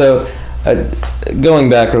 okay, so going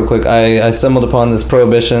back real quick, I stumbled upon this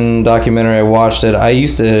Prohibition documentary. I watched it.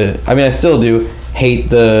 I still do hate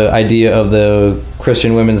the idea of the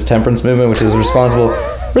Christian women's temperance movement, which is responsible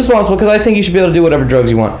because I think you should be able to do whatever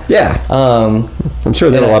drugs you want. Yeah. I'm sure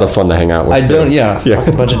they're a lot of fun to hang out with. I don't, yeah.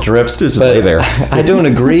 A bunch of drips. Just lay there. I don't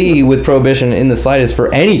agree with Prohibition in the slightest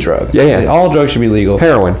for any drug. Yeah. All drugs should be legal.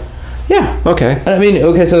 Heroin. Yeah. Okay. I mean,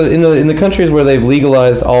 okay, so in the countries where they've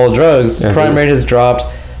legalized all drugs, crime rate has dropped.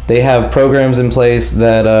 They have programs in place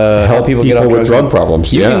that help people get off with drug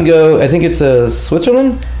problems. You can go, I think it's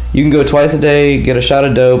Switzerland. You can go twice a day, get a shot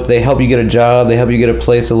of dope. They help you get a job. They help you get a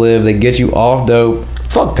place to live. They get you off dope.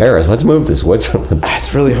 Fuck Paris. Let's move to Switzerland.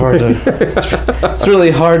 It's really hard to. it's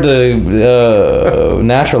really hard to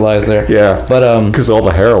naturalize there. Yeah. But because all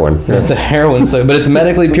the heroin. It's the heroin, but it's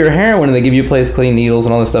medically pure heroin, and they give you a place, clean needles,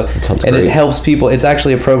 and all this stuff. That sounds and great. It helps people. It's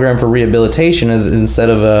actually a program for rehabilitation, instead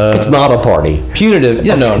of a. It's not a party. Punitive.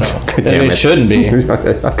 Yeah, no. It shouldn't be.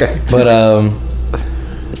 Okay. But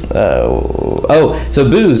so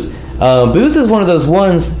booze. Booze is one of those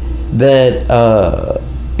ones that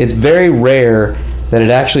it's very rare that it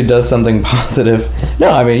actually does something positive. No,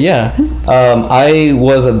 I mean, yeah. I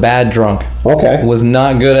was a bad drunk. Okay. Was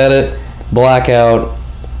not good at it. Blackout.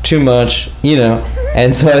 Too much,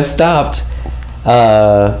 And so I stopped.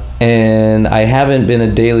 And I haven't been a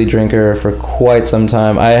daily drinker for quite some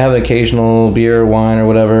time. I have an occasional beer, wine, or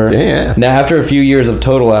whatever. Yeah. Now, after a few years of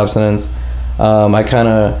total abstinence, I kind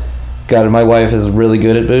of got it. My wife is really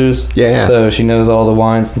good at booze. Yeah. So she knows all the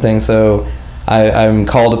wines and things. So I'm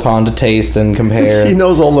called upon to taste and compare. She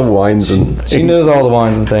knows all the wines and things. She knows all the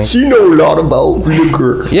wines and things. She knows a lot about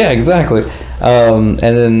liquor. Yeah, exactly. And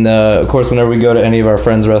then, of course, whenever we go to any of our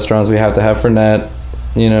friends' restaurants, we have to have Fernet,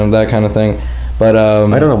 that kind of thing. But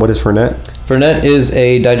I don't know, what is Fernet? Fernet is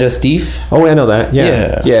a digestif. Oh, I know that.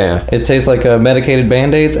 Yeah. It tastes like medicated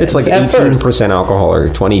Band-Aids. It's like 18% alcohol or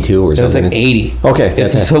 22 or something. It's like 80. Okay.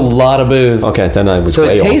 It's a lot of booze. Okay, then I was So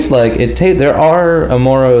way it tastes off. like there are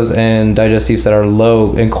Amoros and digestifs that are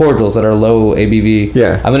low, and cordials that are low ABV.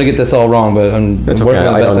 Yeah. I'm gonna get this all wrong, but I'm It's working okay.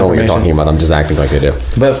 on the I best don't know what you're information. talking about. I'm just acting like I do.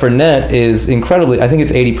 But Fernet is incredibly. I think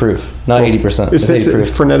it's 80 proof, not 80%. It's 80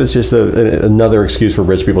 proof. Fernet is just another excuse for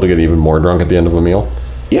rich people to get even more drunk at the end of a meal.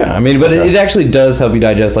 Yeah, I mean, but it actually does help you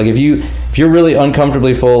digest. Like if you're really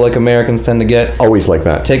uncomfortably full, like Americans tend to get, always like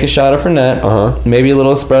that. Take a shot of Fernet, maybe a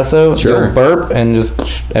little espresso, Sure. you'll burp, and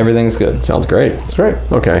just everything's good. Sounds great. It's great.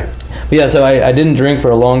 Okay. But yeah, so I didn't drink for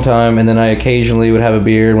a long time, and then I occasionally would have a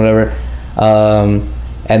beer and whatever,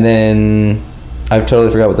 and then I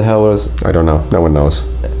totally forgot what the hell it was. I don't know. No one knows.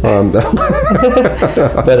 But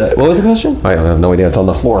what was the question? I have no idea. It's on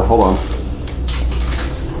the floor. Hold on.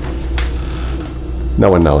 No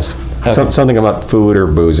one knows. Okay. Something about food or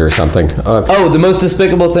booze or something. The most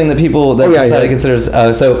despicable thing that people society considers.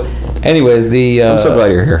 So, anyways, I'm so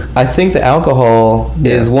glad you're here. I think the alcohol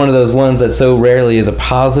is one of those ones that so rarely is a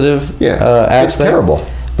positive. Aspect. It's terrible.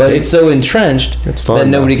 But it's so entrenched that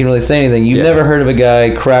nobody can really say anything. You've never heard of a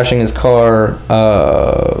guy crashing his car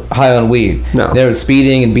high on weed. No. Never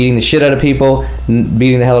speeding and beating the shit out of people,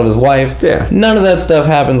 beating the hell out of his wife. Yeah. None of that stuff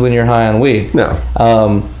happens when you're high on weed. No.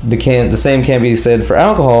 The same can't be said for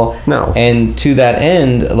alcohol. No. And to that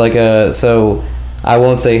end, so I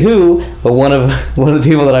won't say who, but one of the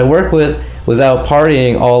people that I work with was out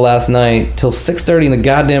partying all last night till 6:30 in the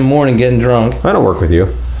goddamn morning, getting drunk. I don't work with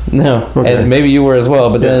you. No, okay. And maybe you were as well.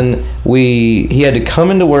 But then he had to come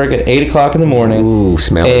into work at 8 o'clock in the morning. Ooh,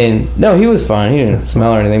 smelly. And no, he was fine. He didn't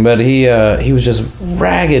smell or anything. But he was just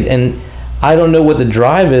ragged, and I don't know what the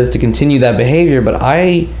drive is to continue that behavior. But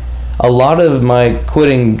a lot of my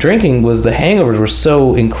quitting drinking was the hangovers were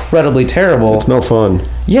so incredibly terrible. It's no fun.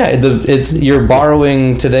 Yeah, you're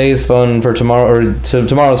borrowing today's fun for tomorrow, or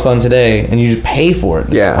tomorrow's fun today, and you just pay for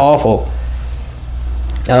it. It's awful.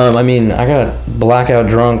 I mean, I got blackout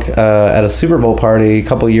drunk at a Super Bowl party a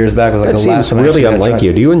couple years back. It was like that the last seems really unlike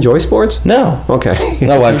you. Do you enjoy sports? No. Okay.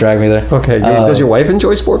 My wife dragged me there. Okay. Does your wife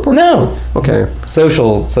enjoy sport parties? No. Okay.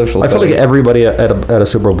 Social. I feel like everybody at a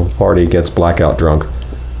Super Bowl party gets blackout drunk.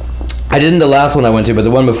 I didn't the last one I went to, but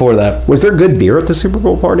the one before that. Was there good beer at the Super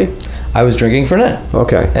Bowl party? I was drinking Fernet.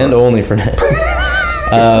 Okay. And only Fernet.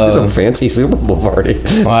 It was a fancy Super Bowl party.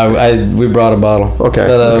 We brought a bottle.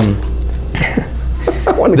 Okay.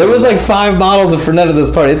 But there was like 5 bottles of Fernet at this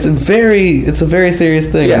party. It's a very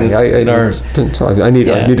serious thing. Yeah, I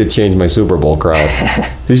need to change my Super Bowl crowd.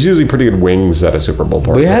 There's usually pretty good wings at a Super Bowl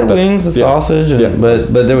party. We had wings and sausage,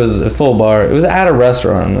 but there was a full bar. It was at a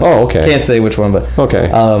restaurant. Oh, okay. Can't say which one, but okay.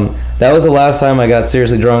 That was the last time I got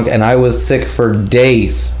seriously drunk, and I was sick for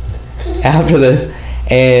days after this.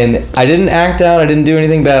 And I didn't act out. I didn't do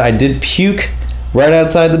anything bad. I did puke right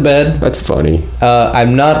outside the bed. That's funny.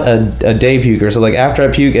 I'm not a day puker, so like after I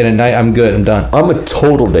puke and at night, I'm good. I'm done. I'm a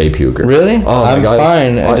total day puker. Really? Oh, I'm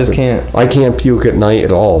fine. I just can't. I can't puke at night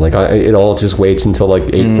at all. Like it all just waits until like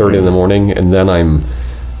 8:30 in the morning, and then I'm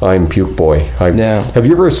puke boy. Have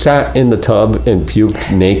you ever sat in the tub and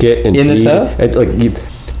puked naked and in peed? the tub?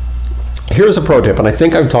 Here's a pro tip, and I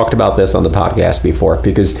think I've talked about this on the podcast before,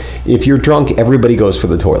 because if you're drunk, everybody goes for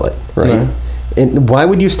the toilet, right? And why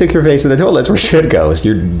would you stick your face in the toilet? That's where shit goes.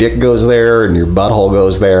 Your dick goes there, and your butthole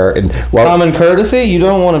goes there. And common courtesy? You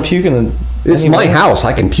don't want to puke in the... It's my house.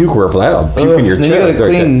 I can puke wherever that. I'll puke in your chair. You got to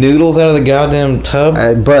clean noodles out of the goddamn tub?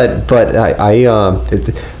 The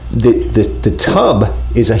tub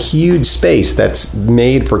is a huge space that's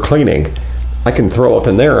made for cleaning. I can throw up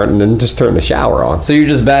in there and then just turn the shower on. So you're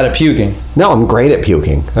just bad at puking? No, I'm great at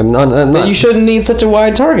puking. I'm not. Then you shouldn't need such a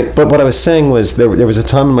wide target. But what I was saying was there was a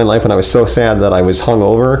time in my life when I was so sad that I was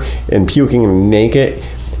hungover and puking naked,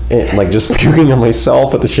 and like just puking on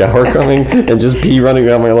myself at the shower coming, and just pee running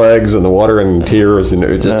down my legs and the water and tears and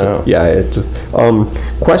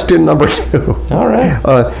question number 2. All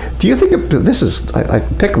right. Do you think I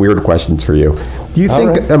picked weird questions for you? Do you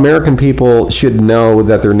think American people should know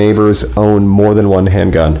that their neighbors own more than one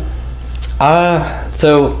handgun?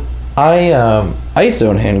 So I used to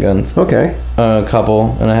own handguns. Okay. A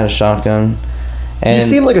couple, and I had a shotgun. And you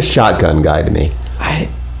seem like a shotgun guy to me.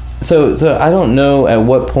 So I don't know at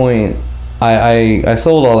what point I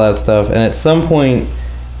sold all that stuff, and at some point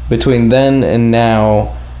between then and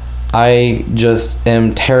now, I just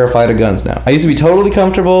am terrified of guns now. I used to be totally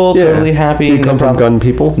comfortable, totally happy. You come from gun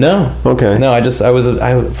people? No. Okay. No,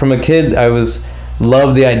 from a kid,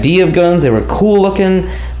 loved the idea of guns. They were cool looking,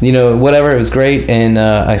 whatever. It was great. And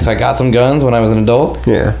so I got some guns when I was an adult.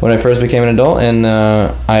 Yeah. When I first became an adult, and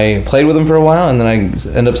I played with them for a while, and then I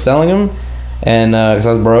ended up selling them. And because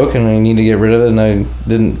I was broke and I needed to get rid of it, and I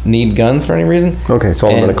didn't need guns for any reason. Okay,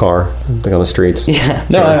 sold them in a car, like on the streets. Yeah.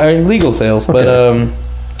 No, legal sales, okay. But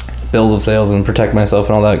bills of sales and protect myself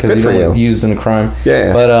and all that, because you don't get used in a crime.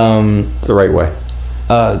 Yeah. But it's the right way.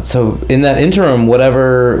 So in that interim,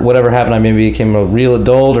 whatever happened, I maybe became a real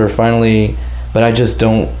adult or finally, but I just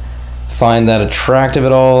don't find that attractive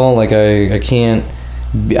at all. Like I can't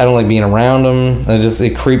I don't like being around them.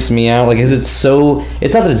 It creeps me out. Like, it's not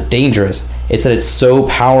that it's dangerous. It's that it's so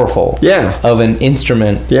powerful. Yeah. Of an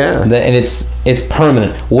instrument. Yeah. And it's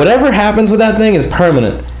permanent. Whatever happens with that thing is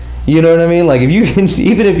permanent. You know what I mean? Like, if you can,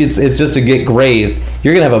 even if it's just to get grazed,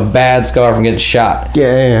 you're gonna have a bad scar from getting shot.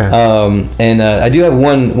 Yeah. And I do have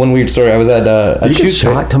one weird story. I was at Did you get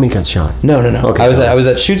shot? Tell me you got shot. No. Okay. I was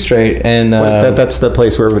at Shoot Straight, and that's the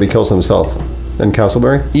place where everybody kills himself in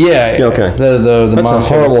Castleberry. Yeah. Okay. The that's a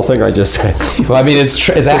horrible thing I just said. Well, I mean, it's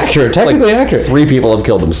accurate, technically accurate. 3 people have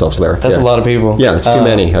killed themselves there. That's a lot of people. Yeah, it's too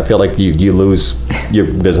many. I feel like you lose your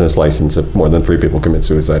business license if more than 3 people commit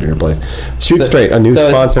suicide in your place. Shoot Straight, a new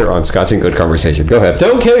sponsor on Scotch and Good Conversation. Go ahead.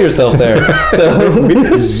 Don't kill yourself there.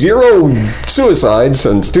 So 0 suicides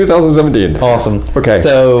since 2017. Awesome. Okay.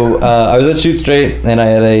 So I was at Shoot Straight, and I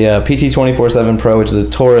had a PT 24/7 Pro, which is a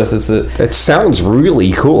Taurus. It sounds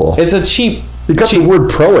really cool. It's a cheap. You got the word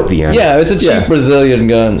pro at the end. Yeah, it's a cheap Brazilian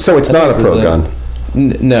gun. So it's not a pro gun.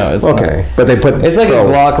 No, it's okay. not. But they put it's like a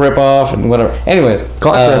Glock ripoff and whatever. Anyways,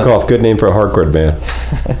 Glock ripoff, good name for a hardcore band.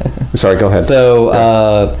 Sorry, go ahead. So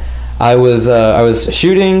I was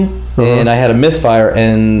shooting and I had a misfire,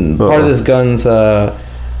 and part of this gun's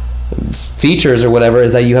features or whatever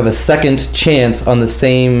is that you have a second chance on the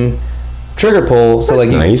same trigger pull. So That's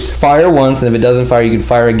like you fire once, and if it doesn't fire, you can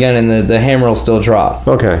fire again, and the hammer will still drop.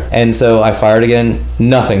 Okay. And so I fired again,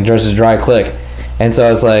 nothing, just a dry click. And so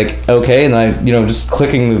I was like, okay, and I, just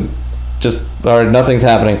clicking, or nothing's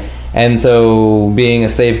happening. And so being a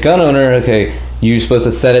safe gun owner, okay, you're supposed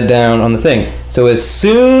to set it down on the thing. So as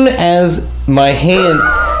soon as my hand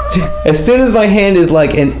is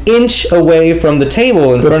like an inch away from the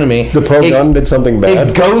table in front of me, the pro gun did something bad.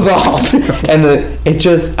 It goes off, and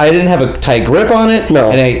I didn't have a tight grip on it.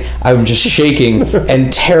 No. And I'm just shaking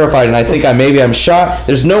and terrified, and I think I'm shot.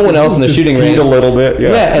 There's no one else in the shooting range. A little bit,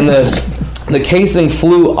 yeah. Yeah, and the casing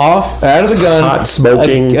flew off out of the gun, hot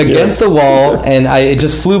smoking against the wall, and it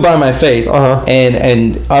just flew by my face.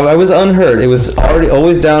 And I was unhurt. It was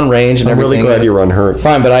always down range and I'm everything. really glad you were unhurt.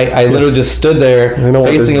 Fine, but I literally just stood there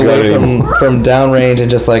facing away from down range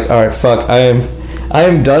and just like, all right, fuck, I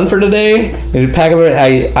am done for today. And pack up.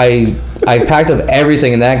 I packed up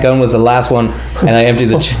everything, and that gun was the last one, and I emptied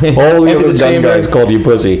the chamber. All the other gun guys called you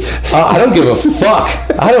pussy. I don't give a fuck.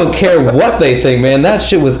 I don't care what they think, man. That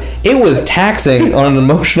shit was taxing on an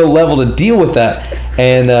emotional level to deal with that.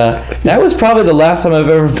 And that was probably the last time I've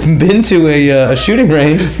ever been to a shooting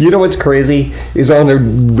range. You know what's crazy is on a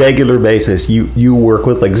regular basis you work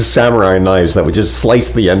with like samurai knives that would just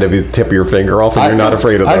slice the end of the tip of your finger off, and you're not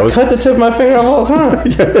afraid of those. I cut the tip of my finger off all the time.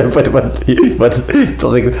 Yeah, but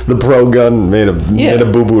like the pro gun made a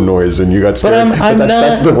boo boo noise, and you got scared. But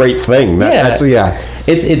that's the right thing. That's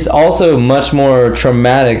It's also much more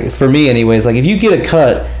traumatic for me, anyways. Like if you get a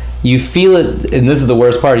cut, you feel it, and this is the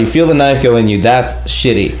worst part, you feel the knife go in you, that's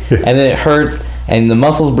shitty. And then it hurts, and the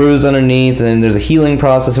muscle's bruised underneath, and then there's a healing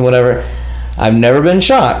process and whatever. I've never been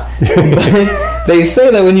shot. But they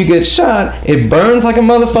say that when you get shot, it burns like a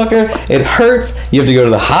motherfucker, it hurts, you have to go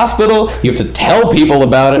to the hospital, you have to tell people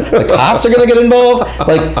about it, the cops are going to get involved.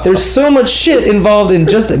 Like, there's so much shit involved in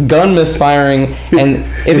just a gun misfiring, and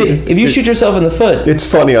if you shoot yourself in the foot... It's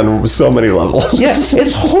funny on so many levels. Yeah,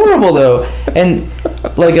 it's horrible, though. And,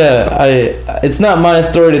 like, it's not my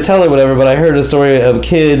story to tell or whatever, but I heard a story of a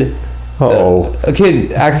kid... a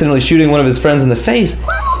kid accidentally shooting one of his friends in the face,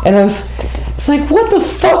 and it's like, what the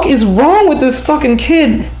fuck is wrong with this fucking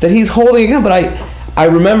kid that he's holding a gun? But I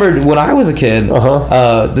remembered when I was a kid,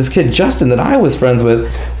 this kid Justin that I was friends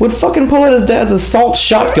with would fucking pull out his dad's assault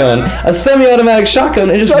shotgun, a semi-automatic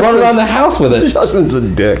shotgun, and just run around the house with it. Justin's a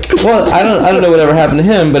dick. Well, I don't know whatever happened to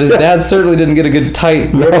him, but his dad certainly didn't get a good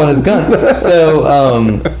tight grip on his gun.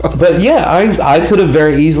 So, but yeah, I could have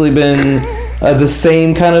very easily been the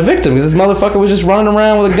same kind of victim, because this motherfucker was just running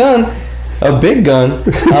around with a gun, a big gun.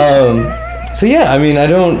 So yeah, I mean, I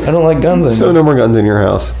don't like guns anymore. So no more guns in your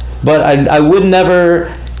house. But I would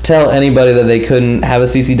never tell anybody that they couldn't have a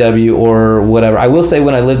CCW or whatever. I will say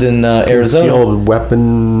when I lived in Arizona... Concealed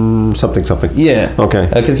weapon something. Yeah. Okay.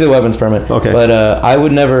 A concealed weapons permit. Okay. But I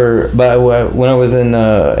would never... But when I was in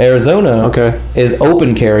Arizona... Okay. Is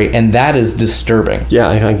open carry, and that is disturbing.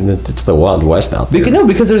 Yeah, it's the Wild West out there.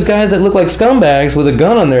 Because there's guys that look like scumbags with a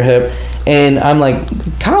gun on their hip, and I'm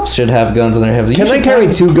like, cops should have guns on their hips. Can they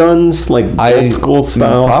carry 2 guns, like old school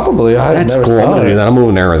style? Probably. That's cool. I'm going to do that. I'm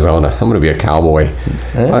moving to Arizona. I'm going to be a cowboy.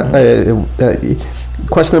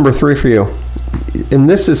 Question number 3 for you. And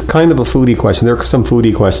this is kind of a foodie question. There are some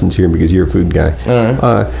foodie questions here because you're a food guy.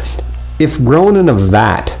 All right. If grown in a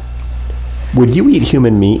vat, would you eat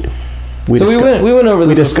human meat? We went over this.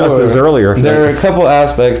 We discussed before. this earlier. There are a couple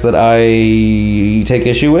aspects that I take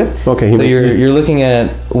issue with. Okay. So you're looking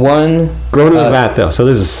at one. Grown in a vat, though. So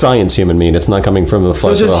this is science human meat. It's not coming from the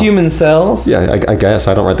flesh. So it's just human cells. Yeah, I guess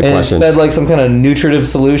I don't write the questions. And it's fed like some kind of nutritive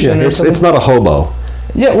solution. Yeah, or something? it's not a hobo.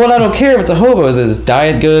 Yeah, well, I don't care if it's a hobo. Is his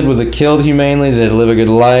diet good? Was it killed humanely? Did it live a good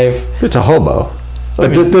life? It's a hobo.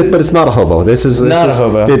 But it's not a hobo. This is not a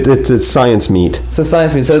hobo. It's science meat. So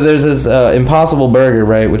science meat. So there's this Impossible Burger,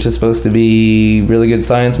 right, which is supposed to be really good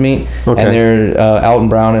science meat. Okay. And they're Alton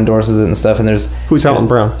Brown endorses it and stuff. And Who's Alton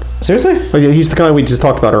Brown? Seriously? Oh yeah, he's the guy we just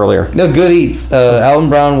talked about earlier. No, Good Eats. Alton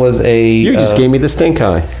Brown was a. You just gave me the stink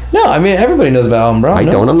eye. No, I mean everybody knows about Alton Brown. I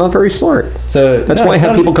don't. I'm not very smart. So that's why I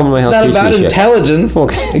have people come to my house. Not teach about me intelligence.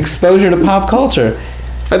 Okay. Exposure to pop culture.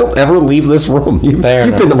 I don't ever leave this room. You've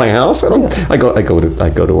been to my house. I go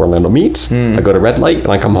to Orlando Meats. I go to Red Light, and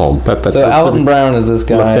I come home. That's so Alton Brown is this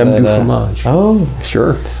guy. La femme du fromage. Oh,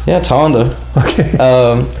 sure. Yeah, Tonda. Okay.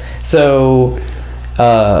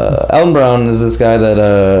 Alton Brown is this guy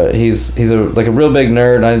that he's a real big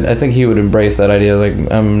nerd. I think he would embrace that idea. Like,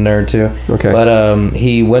 I'm a nerd too. Okay. But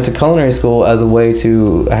he went to culinary school as a way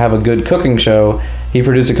to have a good cooking show. He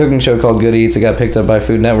produced a cooking show called Good Eats. It got picked up by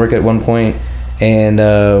Food Network at one point. And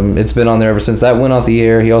it's been on there ever since. That went off the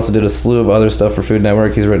air. He also did a slew of other stuff for Food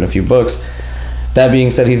Network. He's written a few books. That being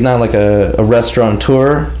said, he's not like a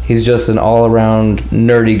restaurateur. He's just an all-around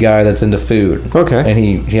nerdy guy that's into food. Okay. And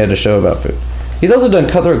he had a show about food. He's also done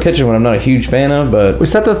Cutthroat Kitchen, what I'm not a huge fan of, but...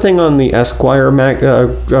 Was that the thing on the Esquire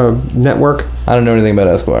network? I don't know anything about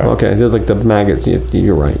Esquire. Okay, there's like the magazine.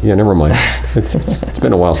 You're right. Yeah, never mind. It's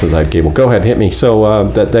been a while since I had cable. Go ahead, hit me. So,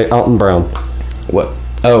 the Alton Brown. What?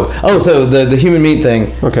 Oh, so the human meat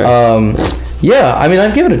thing. Okay. Yeah, I mean,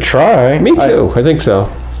 I'd give it a try. Me too. I think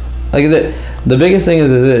so. Like the biggest thing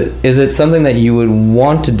is it something that you would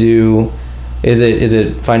want to do? Is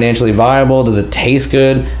it financially viable? Does it taste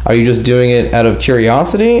good? Are you just doing it out of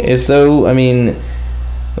curiosity? If so, I mean,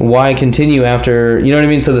 why continue after? You know what I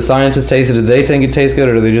mean? So the scientists tasted it. Did they think it tastes good,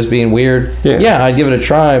 or are they just being weird? Yeah, I'd give it a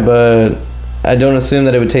try, but I don't assume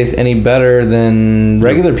that it would taste any better than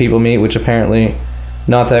regular people meat, which apparently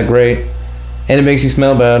not that great, and it makes you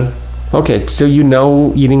smell bad. Okay, so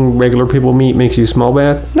eating regular people meat makes you smell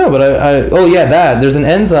bad? No, but there's an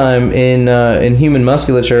enzyme in human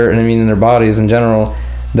musculature, and I mean in their bodies in general,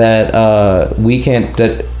 that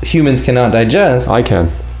that humans cannot digest. I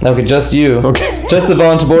can. Okay, just you. Okay. Just the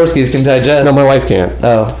Von Taborskis can digest. No, my wife can't.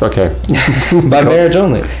 Oh. Okay. By marriage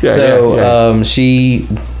only. Yeah,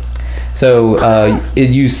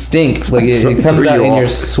 You stink, like it comes out in your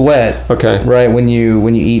sweat. Okay. Right, when you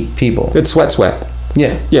eat people. It's sweat.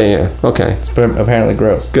 Yeah. Yeah. Okay. It's apparently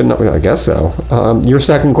gross. Good enough. I guess so. Your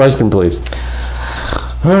second question, please.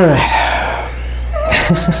 All right.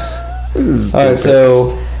 All right.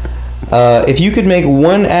 So, if you could make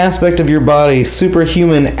one aspect of your body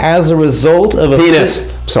superhuman as a result of a penis.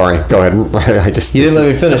 Sorry. Go ahead. You didn't let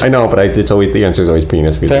me finish. I know, but the answer is always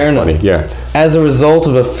penis. Fair enough. Funny. Yeah. As a result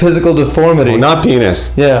of a physical deformity. Oh, not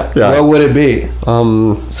penis. Yeah. What would it be?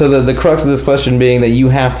 So the crux of this question being that you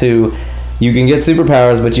can get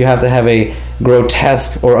superpowers, but you have to have a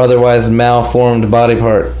grotesque or otherwise malformed body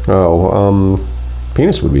part. Oh,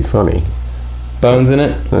 penis would be funny. Bones in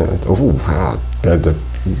it? That's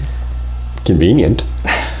convenient.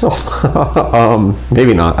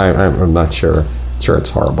 Maybe not. I'm not sure. Sure, it's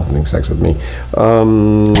horrible having sex with me.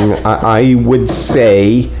 I would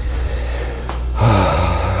say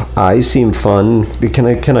eyes seem fun.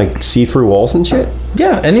 Can I see through walls and shit?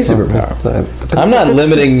 Yeah, any superpower. I'm not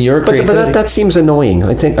limiting your creativity. But that seems annoying.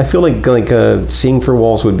 I feel like seeing through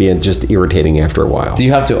walls would be just irritating after a while. Do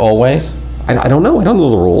you have to always? I don't know. I don't know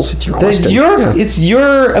the rules. It's your question. It's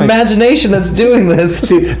your imagination that's doing this.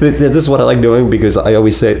 See, this is what I like doing, because I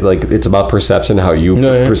always say, like, it's about perception, how you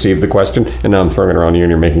perceive the question, and now I'm throwing it around you and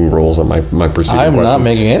you're making rules on my perceived I'm questions. not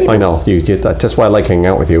making any rules. I know. That's why I like hanging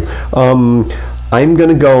out with you. I'm going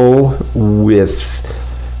to go with...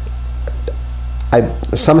 I'm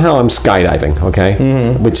skydiving, okay?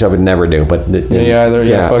 Mm-hmm. Which I would never do, but... fuck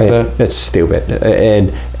that. That's stupid.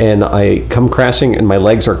 And I come crashing, and my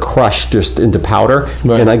legs are crushed just into powder,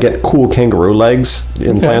 and I get cool kangaroo legs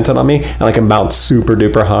implanted on me, and I can bounce super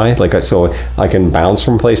duper high, so I can bounce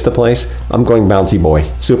from place to place. I'm going bouncy boy.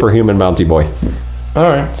 Superhuman bouncy boy. All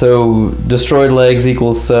right, so destroyed legs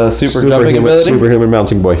equals super jumping ability? Superhuman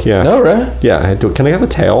bouncing boy, yeah. All right. Yeah, can I have a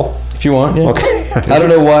tail? If you want, yeah. Okay. I don't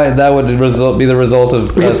know why that would be the result of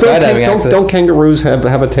skydiving accident. Don't kangaroos have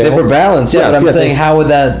a tail? They're for balance, yeah, but I'm saying how would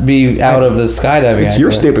that be out of the skydiving It's accident? your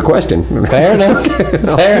stupid question. Fair enough.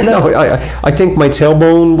 Fair enough. No, I think my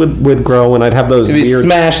tailbone would grow and I'd have those It'd be weird...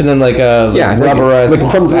 smashed and then rubberized. Like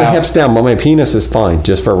from the hips down, well, my penis is fine,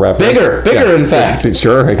 just for reference. Bigger in fact.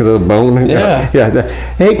 Sure, because of the bone. Yeah.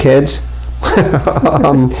 Hey, kids.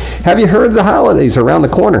 Have you heard the holidays around the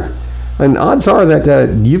corner? And odds are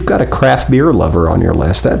that you've got a craft beer lover on your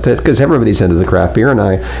list. That because everybody's into the craft beer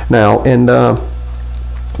now, and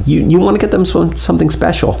you want to get them something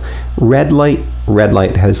special. Red Light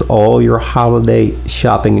has all your holiday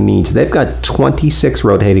shopping needs. They've got 26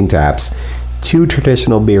 rotating taps, 2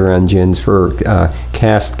 traditional beer engines for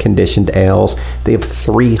cask conditioned ales. They have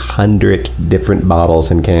 300 different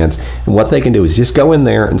bottles and cans. And what they can do is just go in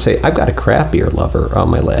there and say, I've got a craft beer lover on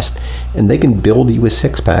my list. And they can build you a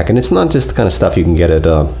 6-pack. And it's not just the kind of stuff you can get at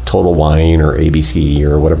Total Wine or ABC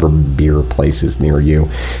or whatever beer places near you.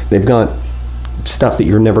 They've got stuff that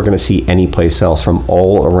you're never going to see anyplace else from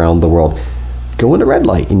all around the world. Go into Red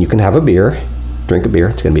Light and you can have a beer, drink a beer.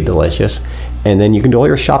 It's going to be delicious. And then you can do all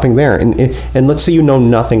your shopping there. And let's say you know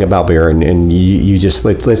nothing about beer, and you just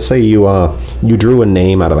let's say you drew a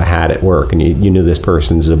name out of a hat at work, and you knew this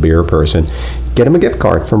person's a beer person. Get them a gift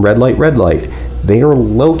card from Red Light. They are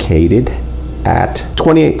located at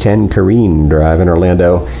 2810 Careen Drive in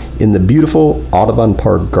Orlando in the beautiful Audubon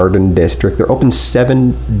Park Garden District. They're open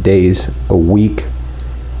 7 days a week.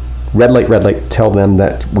 Red Light, tell them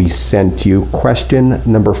that we sent you. Question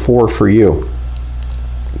number 4 for you.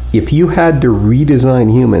 If you had to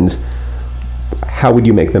redesign humans, how would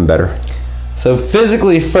you make them better? So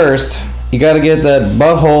physically first, you got to get that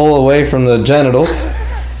butthole away from the genitals.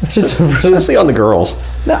 Especially on the girls.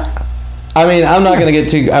 No, I mean, I'm not going to get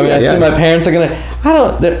too... I mean, I see my parents are going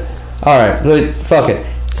to... All right, wait, fuck it.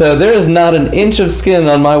 So there is not an inch of skin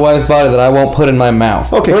on my wife's body that I won't put in my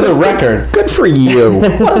mouth. Okay, for the record. Good for you.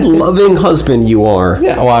 What a loving husband you are.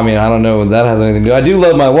 Yeah, well, I mean, I don't know if that has anything to do. I do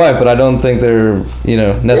love my wife, but I don't think they're,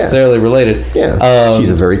 necessarily related. Yeah, she's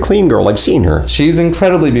a very clean girl. I've seen her. She's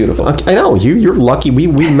incredibly beautiful. I know. You're lucky. We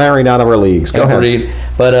married out of our leagues. Go ahead.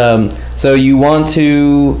 But so you want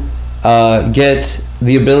to get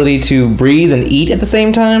the ability to breathe and eat at the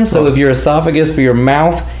same time. So if your esophagus for your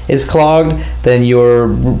mouth is clogged, then your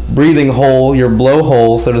breathing hole, your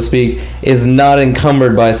blowhole, so to speak, is not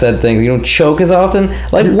encumbered by said things. You don't choke as often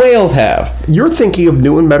like whales have. You're thinking of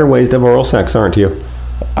new and better ways to have oral sex, aren't you?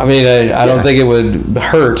 I mean, I don't think it would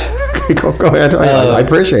hurt. Go ahead. I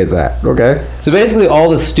appreciate that. Okay. So basically all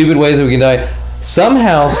the stupid ways that we can die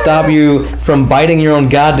somehow stop you from biting your own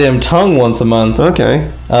goddamn tongue once a month.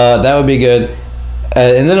 Okay. That would be good.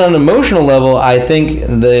 And then on an emotional level, I think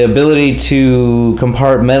the ability to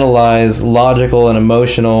compartmentalize logical and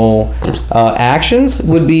emotional actions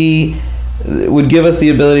would give us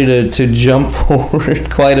the ability to jump forward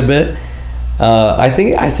quite a bit. I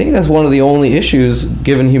think that's one of the only issues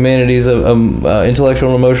given humanity's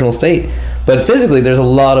intellectual and emotional state. But physically, there's a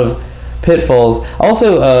lot of pitfalls.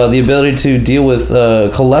 Also, the ability to deal with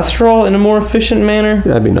cholesterol in a more efficient manner.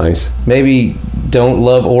 That'd be nice. Maybe don't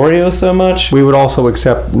love Oreos so much. We would also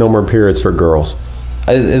accept no more periods for girls.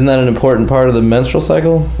 Isn't that an important part of the menstrual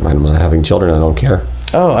cycle? I'm not having children. I don't care.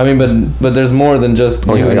 Oh, I mean, but there's more than just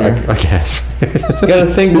you. I guess. You got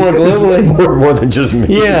to think more globally. More than just me.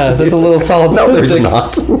 Yeah, that's a little solipsistic. No, there's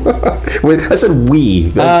not. I said we.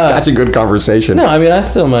 That's a good conversation. No, I mean, I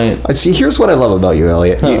still might. See, here's what I love about you,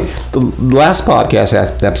 Elliot. The last podcast,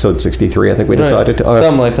 episode 63, I think we decided to...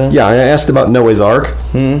 something like that. Yeah, I asked about Noah's Ark,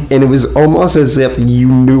 and it was almost as if you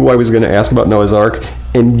knew I was going to ask about Noah's Ark,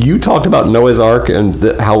 and you talked about Noah's Ark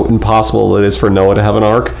and how impossible it is for Noah to have an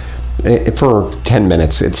ark. For 10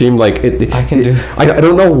 minutes, it seemed like it. I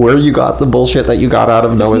don't know where you got the bullshit that you got out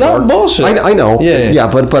of Noah's Ark. It's not bullshit. I know. Yeah.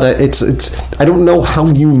 But it's. I don't know how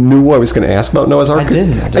you knew I was going to ask about Noah's Ark.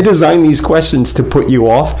 I designed these questions to put you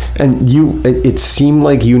off, and it seemed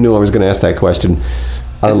like you knew I was going to ask that question.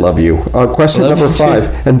 I love you. Question number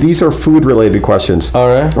 5, and these are food-related questions. All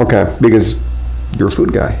right. Okay, because you're a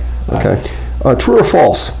food guy. Okay. True or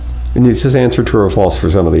false? And you just answer true or false for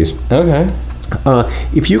some of these. Okay.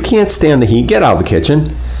 If you can't stand the heat, get out of the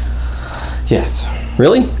kitchen. Yes.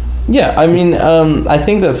 Really? Yeah, I mean, I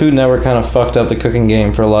think that Food Network kind of fucked up the cooking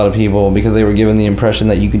game for a lot of people because they were given the impression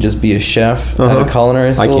that you could just be a chef at a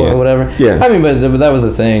culinary school or whatever. Yeah. I mean, but that was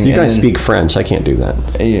the thing. You guys speak French. I can't do that.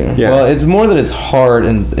 Yeah. Well, it's more that it's hard,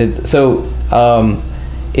 and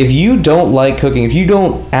if you don't like cooking, if you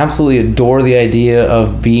don't absolutely adore the idea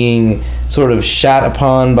of being sort of shat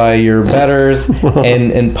upon by your betters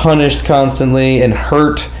and punished constantly and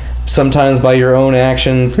hurt sometimes by your own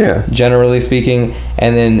actions, generally speaking,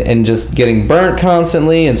 and just getting burnt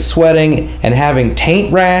constantly and sweating and having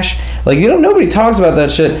taint rash. Like, nobody talks about that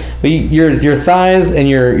shit, but your thighs and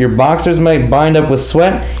your boxers might bind up with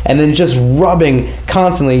sweat, and then just rubbing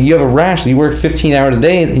constantly. You have a rash. You work 15 hours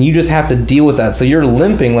days, and you just have to deal with that. So you're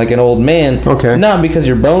limping like an old man. Okay. Not because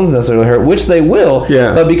your bones necessarily hurt, which they will,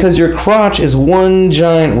 but because your crotch is one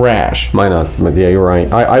giant rash. Mine not. Yeah, you're right.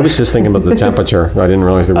 I was just thinking about the temperature. I didn't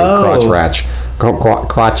realize there was crotch rash.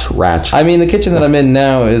 Crotch rash. I mean, the kitchen that I'm in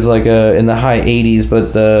now is like in the high 80s,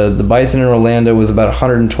 but the Bison in Orlando was about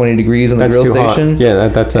 120 degrees on the grill station. Hot. Yeah,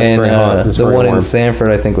 that's very hot. The one in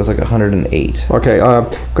Sanford, I think, was like 108. Okay.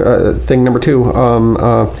 Thing number 2.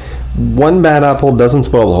 One bad apple doesn't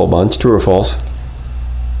spoil the whole bunch. True or false?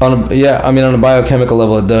 On a biochemical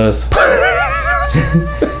level, it does.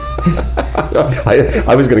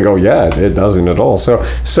 I was going to go, it doesn't at all. So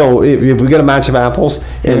if we get a match of apples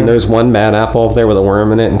and there's one bad apple up there with a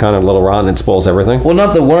worm in it and kind of a little rotten, it spoils everything? Well,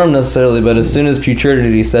 not the worm necessarily, but as soon as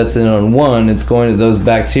putridity sets in on one, those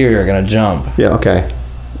bacteria are going to jump. Yeah, okay.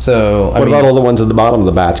 So what about all the ones at the bottom of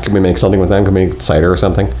the batch? Can we make something with them? Can we make cider or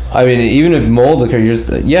something? I mean, even if mold occurs,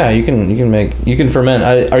 you can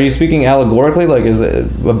ferment. Are you speaking allegorically? Like, is it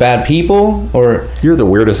a bad people or? You're the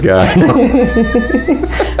weirdest guy.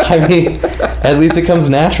 I mean, at least it comes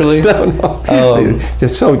naturally. No.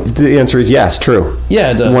 So the answer is yes, true. Yeah,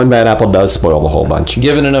 it does. One bad apple does spoil the whole bunch.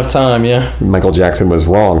 Given enough time, yeah. Michael Jackson was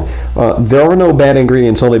wrong. There are no bad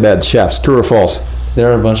ingredients, only bad chefs. True or false? There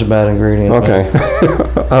are a bunch of bad ingredients. Okay.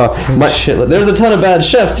 There's a ton of bad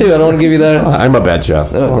chefs too. I don't want to give you that. I'm a bad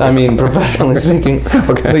chef. I mean, professionally speaking.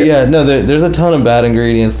 Okay. But yeah, no, there's a ton of bad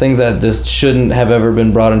ingredients, things that just shouldn't have ever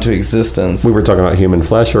been brought into existence. We were talking about human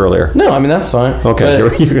flesh earlier. No, I mean, that's fine. Okay.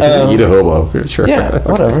 But, you eat a hobo. Sure. Yeah,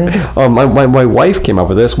 whatever. My wife came up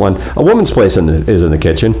with this one. A woman's place is in the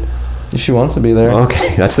kitchen. If she wants to be there.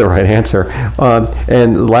 Okay, that's the right answer.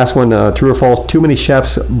 And the last one, true or false, too many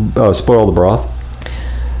chefs spoil the broth?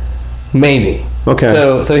 Maybe. Okay.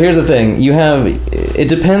 So here's the thing. It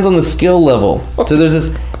depends on the skill level. So there's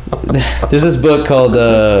this book called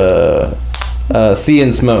Sea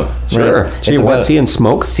and Smoke. Sure. Right? Sea and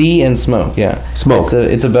Smoke? Sea and Smoke, yeah. Smoke.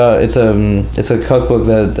 It's a cookbook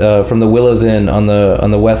that from the Willows Inn on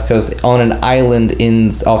the West Coast on an island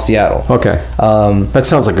off Seattle. Okay. That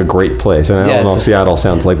sounds like a great place. And I don't know if Seattle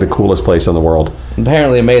sounds like the coolest place in the world.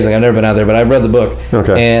 Apparently amazing. I've never been out there, but I've read the book.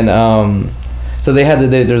 Okay. And so they had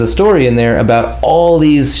there's a story in there about all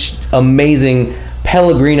these amazing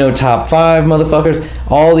Pellegrino top 5 motherfuckers,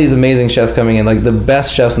 all these amazing chefs coming in, like the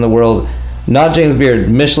best chefs in the world, not James Beard,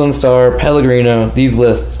 Michelin star, Pellegrino, these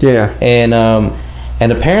lists. Yeah. And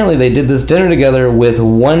apparently they did this dinner together with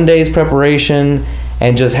 1 day's preparation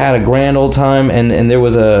and just had a grand old time. And there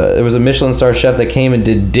was a Michelin star chef that came and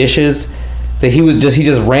did dishes. That he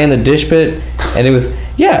just ran the dish pit, and it was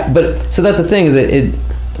but so that's the thing, is that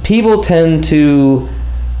people tend to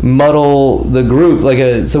muddle the group,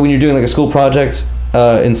 so when you're doing like a school project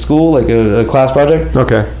in school, like a class project,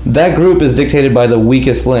 okay, that group is dictated by the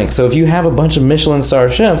weakest link. So if you have a bunch of Michelin star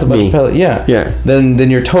chefs, then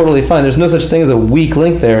you're totally fine. There's no such thing as a weak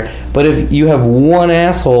link there. But if you have one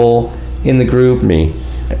asshole in the group,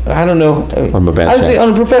 I don't know, I'm a bad chef.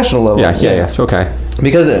 On a professional level, yeah, okay,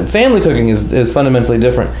 because family cooking is fundamentally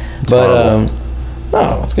different.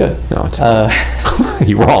 No, it's good. No, it's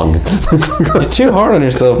you're wrong. You're too hard on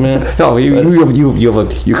yourself, man. No,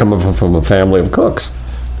 you come from a family of cooks.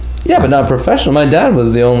 Yeah, but not professional. My dad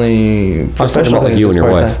was the only professional. I was talking about like you and your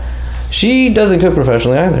wife. She doesn't cook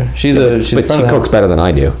professionally either. But she cooks better than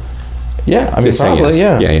I do. Yeah, I mean, probably,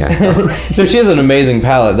 yes. Yeah. No, she has an amazing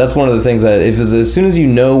palate. That's one of the things that as soon as you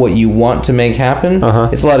know what you want to make happen,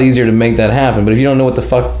 it's a lot easier to make that happen. But if you don't know what the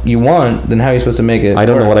fuck you want, then how are you supposed to make it? I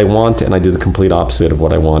don't know what I want, and I do the complete opposite of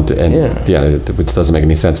what I want, and which doesn't make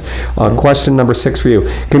any sense. Question number 6 for you.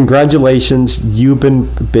 Congratulations, you've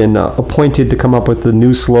been appointed to come up with the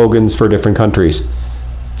new slogans for different countries.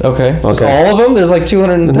 Okay. Just all of them? There's like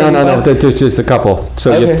 200. No. There's just a couple.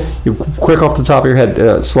 So you quick off the top of your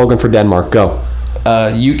head. Slogan for Denmark. Go.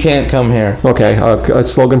 You can't come here. Okay. A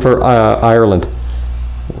slogan for Ireland.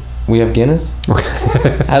 We have Guinness. Okay.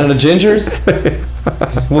 I don't know, gingers.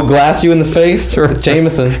 We'll glass you in the face. Sure.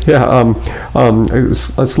 Jameson. Yeah. A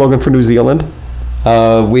slogan for New Zealand.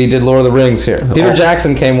 We did Lord of the Rings here. Peter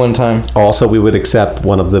Jackson came one time. Also, we would accept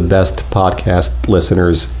one of the best podcast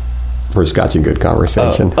listeners for Scotch and Good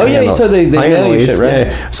Conversation. You said they mail you shit, right?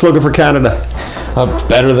 Yeah. Slogan for Canada.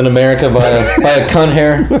 Better than America by a cunt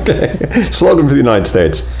hair. Okay. Slogan for the United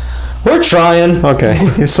States. We're trying.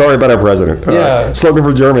 Okay. Sorry about our president. Yeah. Slogan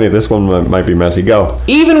for Germany. This one might be messy. Go.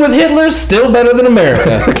 Even with Hitler, still better than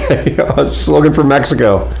America. Okay. Slogan for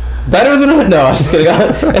Mexico. Better than... No, I'm just kidding.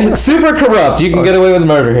 It's super corrupt. You can get away with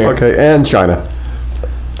murder here. Okay, and China.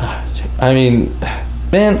 I mean,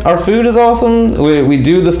 man, our food is awesome. We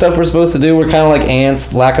do the stuff we're supposed to do. We're kind of like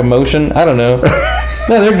ants, lack of motion. I don't know.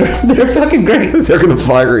 No, they're fucking great. They're gonna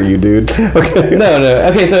fire you, dude. Okay. No.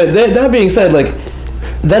 Okay, so that being said, like,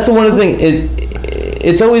 that's one of the things.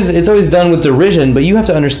 It's always done with derision, but you have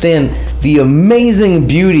to understand the amazing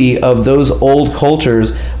beauty of those old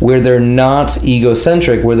cultures where they're not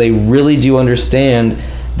egocentric, where they really do understand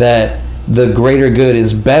that the greater good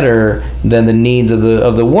is better than the needs of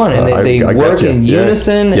the one, and they work in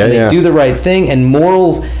unison, and they do the right thing, and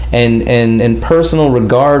morals and personal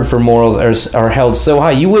regard for morals are held so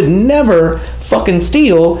high. You would never fucking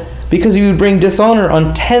steal because you would bring dishonor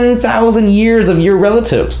on 10,000 years of your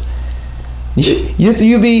relatives.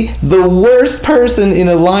 You'd be the worst person in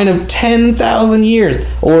a line of 10,000 years,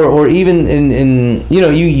 or even in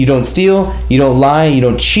you don't steal, you don't lie, you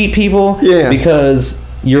don't cheat people, because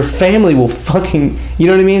your family will fucking, you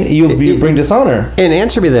know what I mean? You bring dishonor. And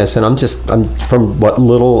answer me this, and I'm from what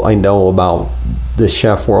little I know about the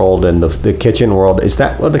chef world and the kitchen world. Is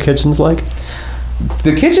that what the kitchen's like?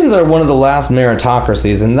 The kitchens are one of the last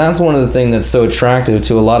meritocracies, and that's one of the things that's so attractive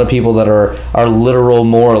to a lot of people that are literal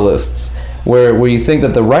moralists, where you think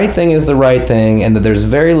that the right thing is the right thing, and that there's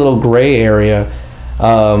very little gray area.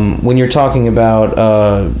 When you're talking about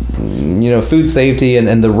food safety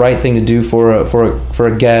and the right thing to do for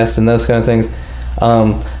a guest and those kind of things,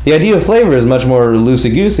 the idea of flavor is much more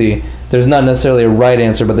loosey-goosey. There's not necessarily a right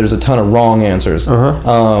answer, but there's a ton of wrong answers.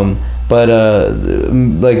 But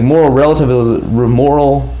like moral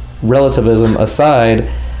relativism aside,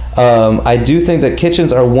 I do think that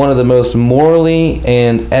kitchens are one of the most morally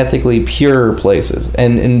and ethically pure places,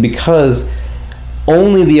 and because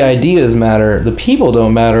only the ideas matter, the people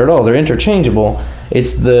don't matter at all. They're interchangeable.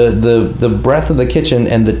 It's the breadth of the kitchen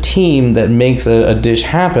and the team that makes a dish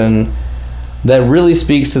happen that really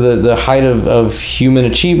speaks to the height of human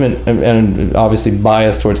achievement, and obviously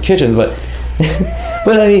biased towards kitchens, but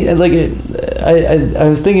but I mean, like, I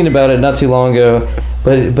was thinking about it not too long ago,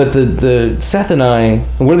 but the Seth and I,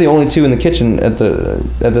 we're the only two in the kitchen at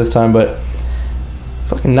this time, but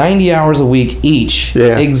fucking 90 hours a week each,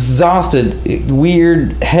 exhausted,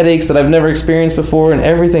 weird headaches that I've never experienced before, and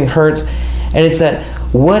everything hurts. And it's that,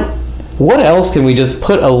 what else can we just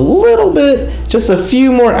put a little bit, just a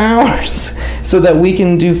few more hours, so that we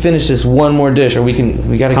can finish this one more dish, or we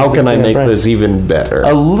gotta. How can I make this even better?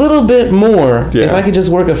 A little bit more. Yeah. If I could just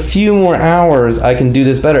work a few more hours, I can do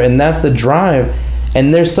this better, and that's the drive.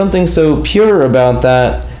 And there's something so pure about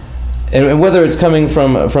that. And whether it's coming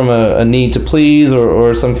from a need to please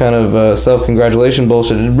or some kind of self-congratulation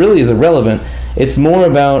bullshit, it really is irrelevant. It's more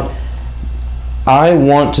about, I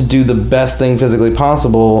want to do the best thing physically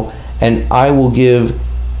possible, and I will give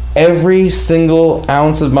every single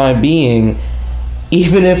ounce of my being,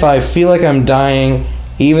 even if I feel like I'm dying,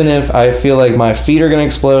 even if I feel like my feet are going to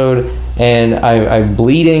explode and I'm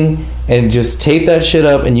bleeding, and just tape that shit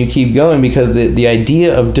up and you keep going, because the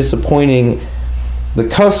idea of disappointing the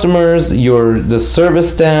customers, the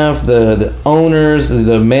service staff, the owners,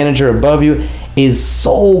 the manager above you is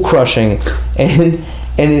soul crushing,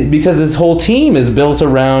 and because this whole team is built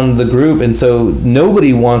around the group, and so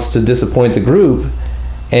nobody wants to disappoint the group,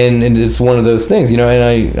 and it's one of those things, and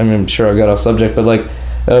I'm sure I got off subject, but like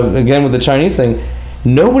again with the Chinese thing,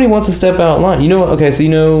 nobody wants to step out of line. Okay,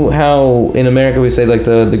 so how in America we say like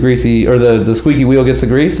the greasy, or the squeaky wheel gets the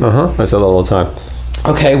grease. I say that all the time.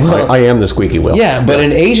 Okay, well, I am the squeaky wheel. Yeah, but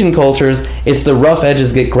in Asian cultures, it's the rough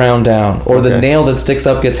edges get ground down, or the nail that sticks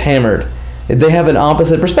up gets hammered. They have an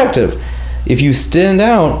opposite perspective. If you stand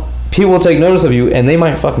out, people will take notice of you, and they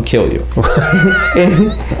might fucking kill you.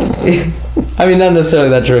 I mean, not necessarily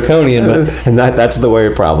that draconian, but and that's the way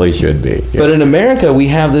it probably should be. Yeah. But in America, we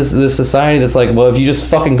have this society that's like, well, if you just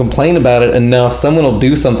fucking complain about it enough, someone will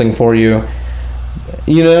do something for you.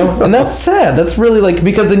 And that's sad. That's really like,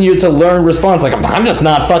 because then it's a learned response. Like, I'm just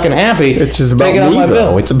not fucking happy. It's just about me, though.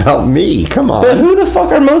 Bill. It's about me. Come on. But who the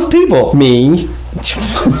fuck are most people? Me.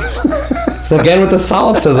 So again with the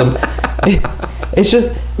solipsism, it's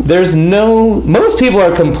just most people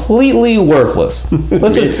are completely worthless.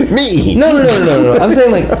 Let's just me. No. I'm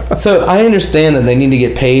saying, like, so I understand that they need to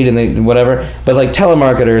get paid and they whatever, but like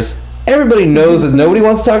telemarketers. Everybody knows that nobody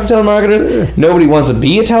wants to talk to telemarketers. Nobody wants to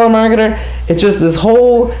be a telemarketer. It's just this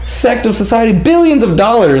whole sect of society, billions of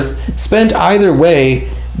dollars spent either way,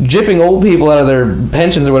 gypping old people out of their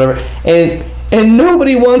pensions or whatever, and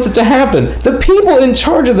nobody wants it to happen. The people in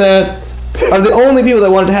charge of that are the only people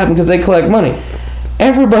that want it to happen because they collect money.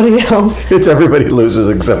 Everybody else... It's everybody loses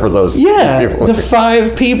except for those people. The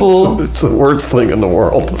 5 people... It's the worst thing in the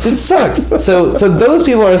world. It sucks. So those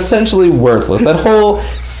people are essentially worthless. That whole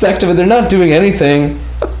sect of it, they're not doing anything.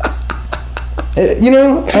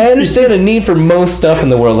 I understand a need for most stuff in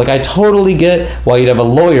the world. Like, I totally get why you'd have a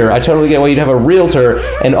lawyer. I totally get why you'd have a realtor.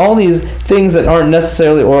 And all these things that aren't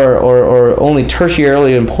necessarily or only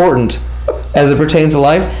tertiarily important as it pertains to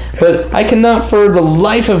life, but I cannot for the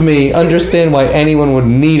life of me understand why anyone would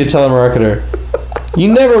need a telemarketer.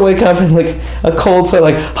 You never wake up in like a cold sweat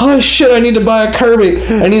like, oh shit, I need to buy a Kirby.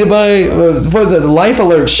 I need to buy the life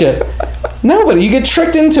alert shit. Nobody. You get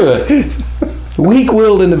tricked into it.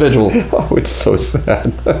 Weak-willed individuals. Oh, it's so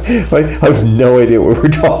sad. I have no idea what we're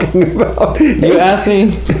talking about. You asked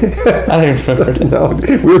me? I don't remember. No,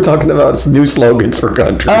 we were talking about new slogans for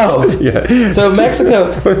countries. Oh. Yeah. So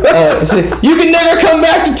Mexico, you can never come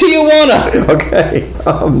back to Tijuana. Okay.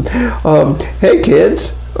 Hey,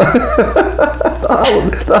 kids.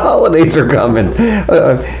 The holidays are coming.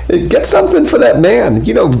 Get something for that man.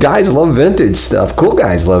 Guys love vintage stuff. Cool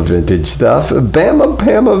guys love vintage stuff. Bama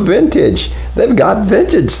Pama Vintage. They've got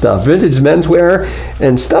vintage stuff. Vintage menswear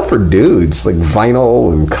and stuff for dudes, like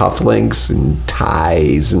vinyl and cufflinks and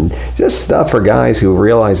ties and just stuff for guys who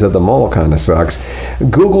realize that the mall kind of sucks.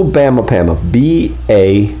 Google Bama Pama.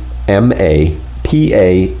 BAMA.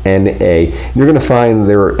 PANA. You're going to find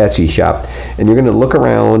their Etsy shop, and you're going to look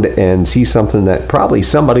around and see something that probably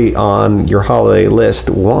somebody on your holiday list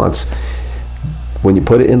wants. When you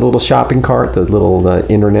put it in the little shopping cart, the little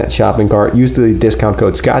internet shopping cart, use the discount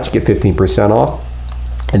code Scotch, get 15% off.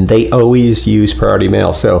 And they always use priority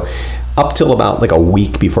mail. So up till about like a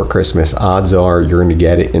week before Christmas, odds are you're going to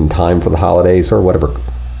get it in time for the holidays or whatever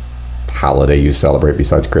holiday you celebrate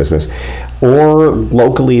besides Christmas. Or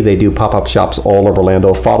locally, they do pop-up shops all over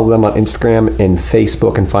Orlando. Follow them on Instagram and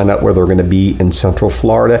Facebook and find out where they're going to be in Central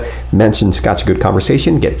Florida. Mention Scotch Good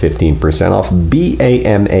Conversation, get 15% off.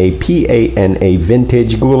 BAMAPANA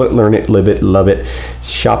Vintage. Google it, learn it, live it, love it.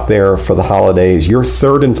 Shop there for the holidays. Your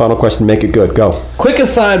third and final question, make it good. Go. Quick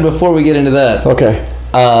aside before we get into that. Okay.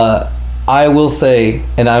 I will say,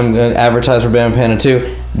 and I'm going to advertise for Bama Pana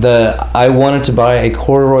too, I wanted to buy a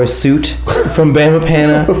corduroy suit from Bama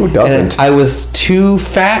Pana. Who doesn't? And I was too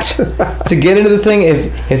fat to get into the thing.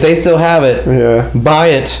 If they still have it, buy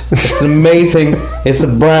it. It's amazing. It's a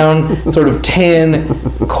brown, sort of tan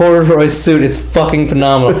corduroy suit. It's fucking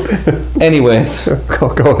phenomenal. Anyways.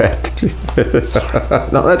 Go ahead.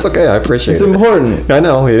 No, that's okay. I appreciate it. It's important. I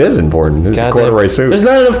know. It is important. It's a corduroy suit. There's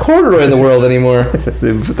not enough corduroy in the world anymore.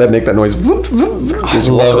 That make that noise. I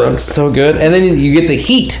love it. It's so good. And then you get the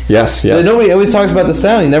heat. Yes. Nobody always talks about the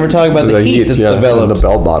sound. You never talk about the heat that's developed. And the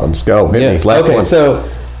bell bottoms. Go. Hit me. Last one. So,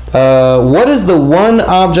 what is the one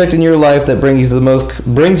object in your life that brings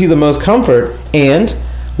you the most comfort, and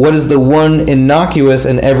what is the one innocuous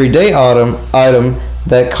and everyday item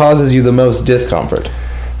that causes you the most discomfort?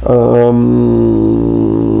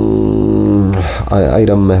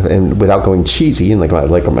 Item, and without going cheesy, and like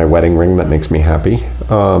my wedding ring that makes me happy.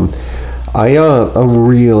 I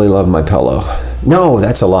really love my pillow. No,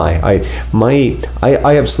 that's a lie. I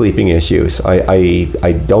have sleeping issues.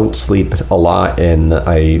 I don't sleep a lot, and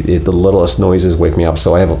the littlest noises wake me up.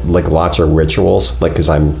 So I have like lots of rituals, like because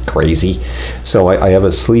I'm crazy. So I have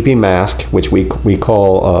a sleeping mask, which we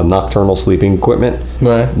call nocturnal sleeping equipment,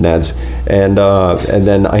 right? NEDs, and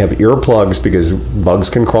then I have earplugs because bugs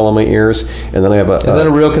can crawl on my ears. And then I have a. Is that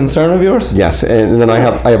a real concern of yours? Yes, and then I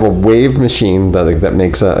have a wave machine that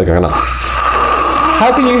makes a kind of. How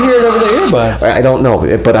can you hear it over the earbuds? I don't know,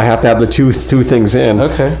 but I have to have the two things in.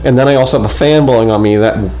 Okay. And then I also have a fan blowing on me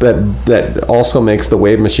that also makes the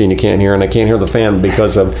wave machine you can't hear, and I can't hear the fan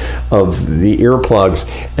because of the earplugs.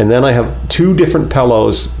 And then I have 2 different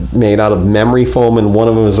pillows made out of memory foam, and one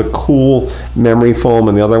of them is a cool memory foam,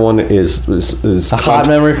 and the other one is a hot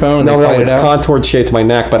memory foam. No, it's contoured shaped to my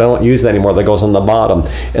neck, but I don't use that anymore. That goes on the bottom.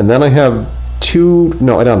 And then I have 2.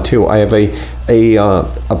 No, I don't have 2. I have a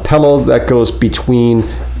pillow that goes between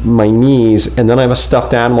my knees, and then I have a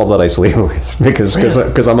stuffed animal that I sleep with because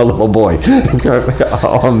I'm a little boy.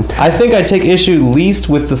 I think I take issue least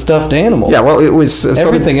with the stuffed animal. Yeah, well, it was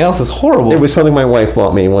everything else is horrible. It was something my wife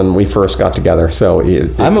bought me when we first got together. So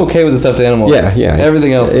I'm okay with the stuffed animal. Yeah.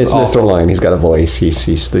 Everything else it's is awful. Mr. Lion. He's got a voice.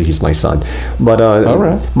 He's my son. But all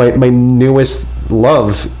right. My newest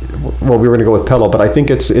love. Well, we were going to go with pillow, but I think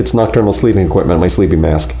it's nocturnal sleeping equipment, my sleeping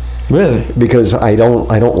mask. Really? Because I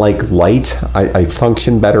don't like light. I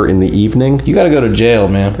function better in the evening. You got to go to jail,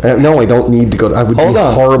 man. No, I don't need to go. I would be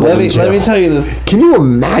horrible in jail. Let me tell you this. Can you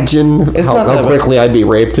imagine how quickly I'd be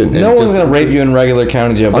raped? No one's going to rape you in regular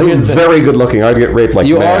county jail. I'm very good looking. I'd get raped like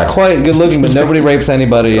you mad. are quite good looking, but nobody rapes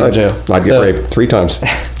anybody in jail. I'd get raped 3 times.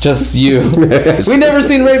 Just you. Yes. We never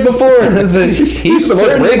seen rape before. He's the most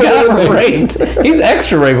certainly got raped. He's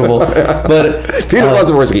extra rapeable. But Peter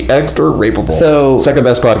Lonzaworski, extra rapeable. So second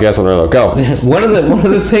best podcast on the road. Go. One of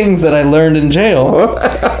the things that I learned in jail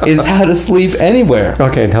is how to sleep anywhere.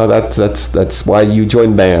 Okay, now that's why you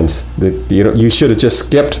joined bands. You should have just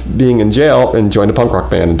skipped being in jail and joined a punk rock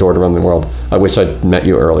band and toured around the world. I wish I'd met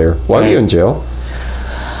you earlier. Why were you in jail?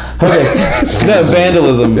 Okay, no,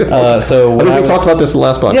 vandalism. So when we talked about this in the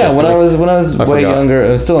last podcast. Yeah, when I was way younger, I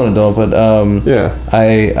was still an adult, but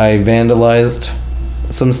I vandalized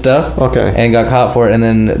some stuff. Okay. And got caught for it, and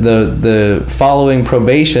then the following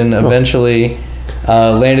probation eventually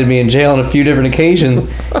landed me in jail on a few different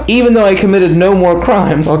occasions, even though I committed no more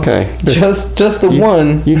crimes. Okay. Just the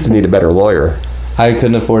one. You just need a better lawyer. I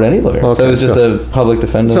couldn't afford any lawyer, so it was just a public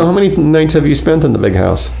defender. So how many nights have you spent in the big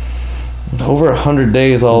house? Over 100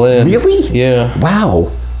 days all in. Really? Yeah.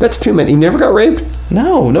 Wow. That's too many. You never got raped?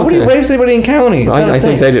 No, nobody rapes anybody in county. I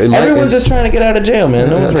think they do. Everyone's just trying to get out of jail, man.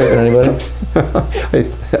 No one's raping anybody.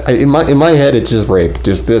 In my head, it's just rape.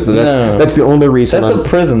 That's the only reason. That's a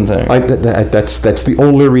prison thing. That's the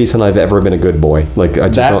only reason I've ever been a good boy. Like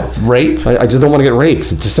that's rape. I just don't want to get raped.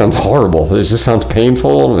 It just sounds horrible. It just sounds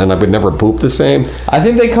painful, and I would never poop the same. I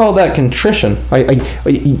think they call that contrition.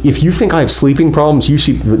 If you think I have sleeping problems, you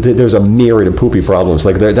see there's a myriad of poopy problems.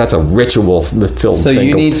 Like that's a ritual filled. So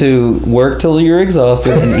you need to work till you're exhausted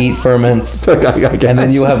and eat ferments, and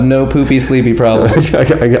then you'll have no poopy sleepy problems.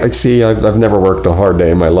 I see. I've never worked a hard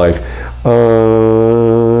day in my life.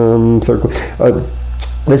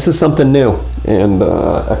 This is something new, and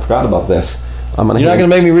I forgot about this. You're not going to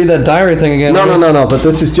make me read that diary thing again? No. But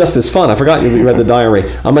this is just as fun. I forgot you read the diary.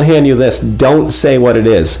 I'm going to hand you this. Don't say what it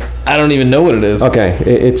is. I don't even know what it is. Okay,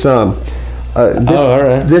 it's all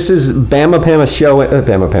right. This is Bama Pama Show.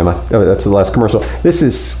 Bama Pama. Oh, that's the last commercial. This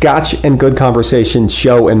is Scotch and Good Conversation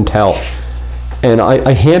Show and Tell. And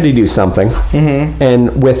I handed you something,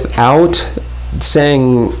 and without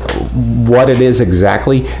saying what it is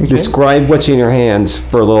exactly, describe what's in your hands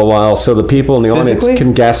for a little while, so the people in the audience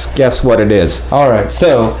can guess what it is. All right.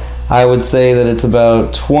 So I would say that it's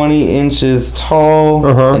about 20 inches tall,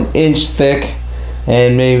 an inch thick,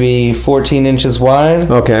 and maybe 14 inches wide.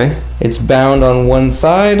 Okay. It's bound on one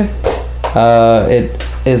side. It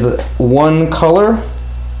is one color,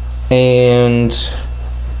 and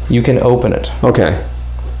you can open it. Okay.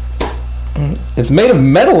 It's made of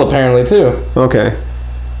metal, apparently, too. Okay.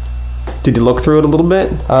 Did you look through it a little bit?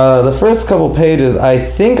 The first couple pages, I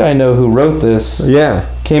think I know who wrote this. Yeah.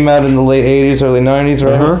 Came out in the late 80s, early 90s,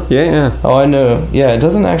 right? Yeah. Oh, I know. Yeah, it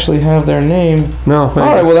doesn't actually have their name. No. All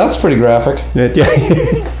right, well, that's pretty graphic. Yeah.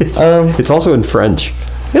 It's also in French.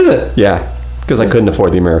 Is it? Yeah. Because I couldn't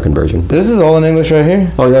afford the American version. This is all in English right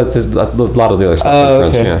here? Oh, yeah. A lot of the other stuff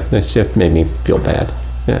in French. Okay. Yeah. It just made me feel bad.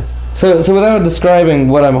 Yeah. So without describing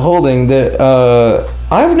what I'm holding,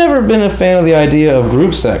 I've never been a fan of the idea of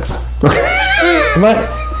group sex.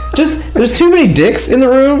 There's too many dicks in the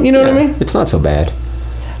room, you know what I mean? It's not so bad.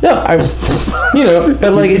 No,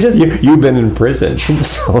 but like it just... You've been in prison,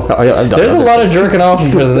 so there's a lot of jerking off in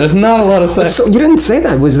prison. There's not a lot of sex. So you didn't say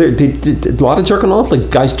that. Was there did a lot of jerking off? Like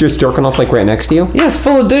guys just jerking off like right next to you? Yeah, it's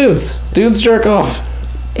full of dudes. Dudes jerk off.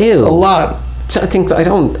 Ew. A lot. So I think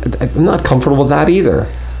I'm not comfortable with that either.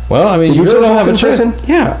 Well, I mean, you really don't have a choice.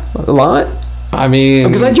 Yeah. A lot? I mean,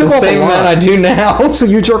 because I jerk the off same amount I do now. So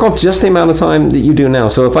you jerk off just the amount of time that you do now.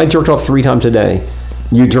 So if I jerked off 3 times a day,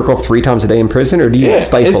 you jerk off 3 times a day in prison, or do you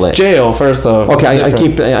stifle it? It's jail, first off.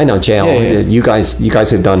 Okay, I know jail. Yeah. You guys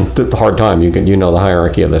have done the hard time. You know the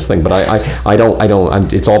hierarchy of this thing, but I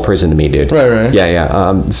don't. It's all prison to me, dude. Right.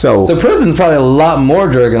 Yeah. So prison's probably a lot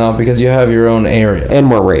more jerking off because you have your own area and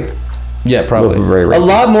more rape. Yeah, probably. A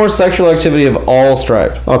lot more sexual activity of all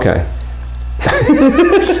stripes. Okay.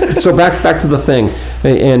 So back to the thing,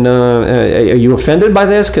 and are you offended by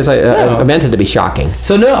this? Because I meant it to be shocking.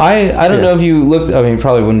 So no, I don't know if you looked. I mean,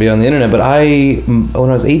 probably wouldn't be on the internet, but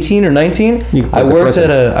when I was 18 or 19, I worked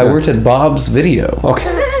at Bob's Video. Okay.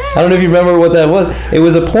 I don't know if you remember what that was. It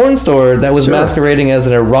was a porn store that was masquerading as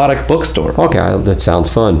an erotic bookstore. Okay, that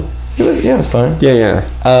sounds fun. It was fine. Yeah.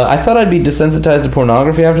 I thought I'd be desensitized to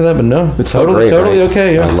pornography after that, but no. It's totally great,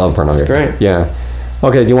 okay. Yeah. I love pornography. It's great. Yeah.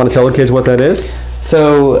 Okay, do you want to tell the kids what that is?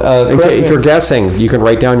 So, if you're guessing, you can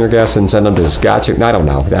write down your guess and send them to Scotch. I don't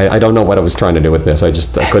know. I don't know what I was trying to do with this. I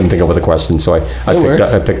couldn't think of a question, so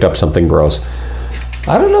I picked up something gross.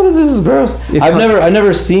 I don't know that this is gross. I've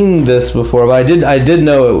never seen this before, but I did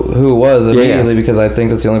know who it was immediately because I think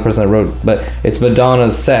that's the only person that wrote. But it's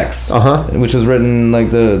Madonna's "Sex," which was written like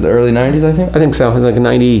the early '90s, I think. I think so. It was like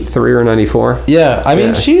 '93 or '94. Yeah, I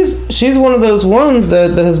mean she's one of those ones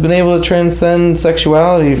that has been able to transcend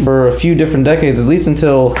sexuality for a few different decades, at least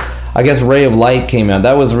until I guess Ray of Light came out.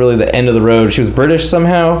 That was really the end of the road. She was British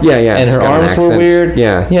somehow. Yeah. And her arms were weird.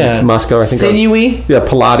 Yeah. She's muscular. I think. Sinewy.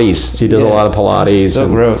 Pilates. She does a lot of Pilates. So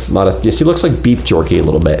gross. She looks like beef jerky a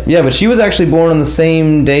little bit. Yeah, but she was actually born on the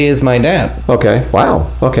same day as my dad. Okay. Wow.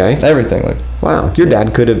 Okay. Everything like. Wow. Your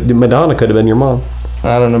dad Madonna could have been your mom.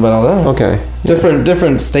 I don't know about all that. Okay.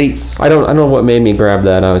 Different states. I don't know what made me grab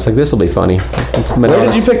that. I was like, this will be funny. Where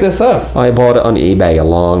did you pick this up? I bought it on eBay a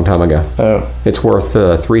long time ago. Oh. It's worth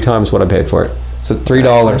 3 times what I paid for it. So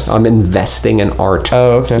 $3. I'm investing in art.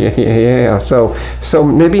 Oh, okay. Yeah. So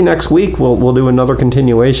maybe next week we'll do another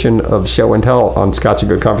continuation of show and tell on Scotch and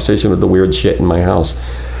Good Conversation with the weird shit in my house.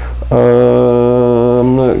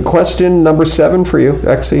 Question number 7 for you,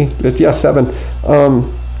 Exy.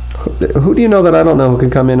 7. Who do you know that I don't know who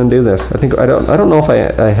can come in and do this? I don't know if I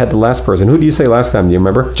had the last person. Who do you say last time? Do you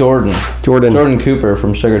remember? Jordan Cooper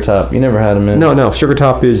from Sugar Top. You never had him in. No. Sugar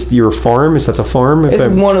Top is your farm. Is that a farm?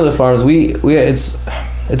 It's one of the farms.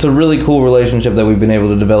 It's a really cool relationship that we've been able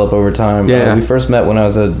to develop over time. Yeah. We first met when I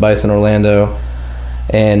was at Bison Orlando,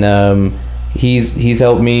 and he's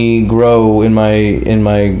helped me grow in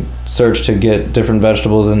my search to get different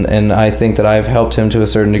vegetables, and I think that I've helped him to a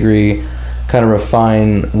certain degree kind of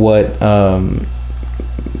refine what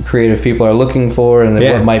creative people are looking for and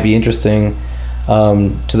what might be interesting,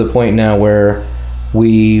 to the point now where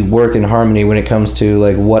we work in harmony when it comes to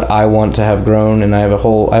like what I want to have grown, and I have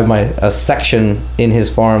a section in his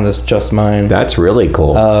farm that's just mine. That's really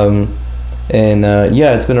cool.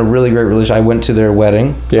 It's been a really great relationship. I went to their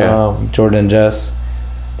wedding. Jordan and Jess.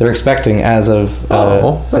 They're expecting as of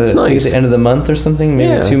that's nice. The end of the month or something,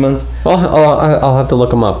 maybe 2 months. Well, I'll have to look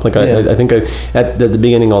them up. Like I think at the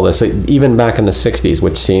beginning of all this, even back in the '60s,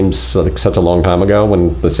 which seems like such a long time ago,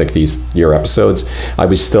 when the '60s year episodes, I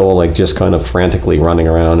was still like just kind of frantically running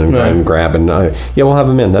around and grabbing. We'll have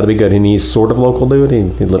him in. That'll be good. And he's sort of local dude.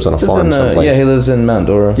 He lives on a farm someplace. Yeah, he lives in Mount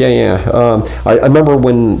Dora. Yeah. I remember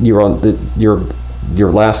when you were on your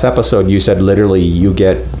last episode, you said literally you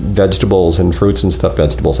get vegetables and fruits and stuff,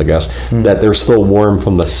 vegetables I guess, that they're still warm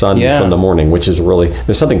from the sun from the morning, which is really,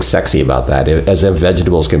 there's something sexy about that, as if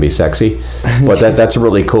vegetables can be sexy, but that's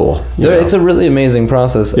really cool. It's a really amazing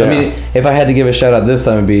process. I mean, if I had to give a shout out this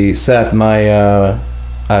time, it'd be Seth, my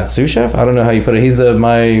sous chef. I don't know how you put it. He's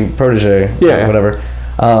my protege, whatever.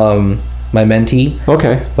 My mentee.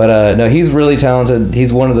 Okay. But no, he's really talented.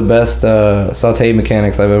 He's one of the best saute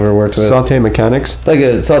mechanics I've ever worked with. Saute mechanics? Like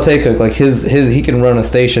a saute cook. Like he can run a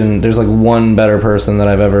station. There's like one better person that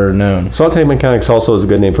I've ever known. Saute mechanics also is a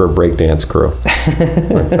good name for a breakdance crew.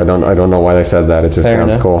 I don't know why they said that. It just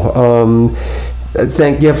sounds cool.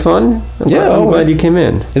 You have fun? I'm glad you came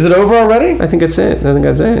in. Is it over already? I think it's it. I think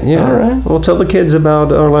that's it. Yeah. All right. Well, tell the kids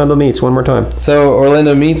about Orlando Meats one more time. So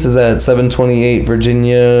Orlando Meats is at 728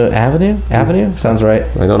 Virginia Avenue? Sounds right.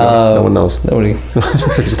 I don't know. No one knows. Nobody.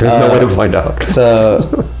 There's no way to find out.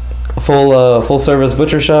 So full service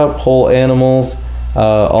butcher shop, whole animals,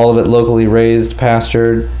 all of it locally raised,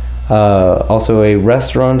 pastured. Also a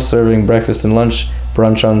restaurant serving breakfast and lunch,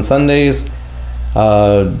 brunch on Sundays.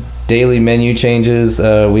 Daily menu changes.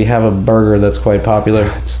 We have a burger that's quite popular.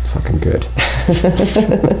 It's fucking good.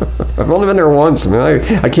 I've only been there once. I mean,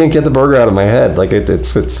 I can't get the burger out of my head. Like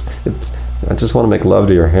it's. I just want to make love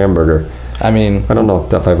to your hamburger. I mean, I don't know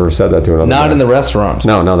if I've ever said that to another. Not guy. In the restaurant.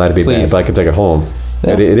 No, that'd be bad. But I could take it home.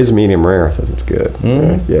 Yeah. It is medium rare, so it's good.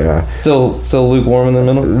 Mm-hmm. Yeah. Still lukewarm in the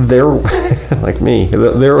middle. There, like me,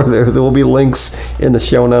 there will be links in the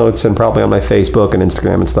show notes and probably on my Facebook and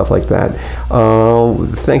Instagram and stuff like that.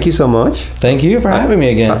 Thank you so much. Thank you for having me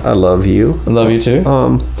again. I love you. I love you too.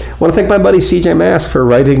 I want to thank my buddy CJ Mask for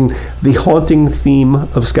writing the haunting theme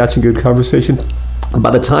of Scotch and Good Conversation. By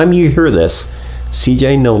the time you hear this,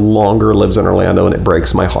 CJ no longer lives in Orlando, and it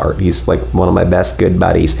breaks my heart. He's like one of my best good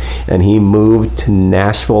buddies, and he moved to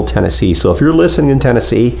Nashville, Tennessee. So if you're listening in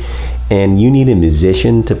Tennessee and you need a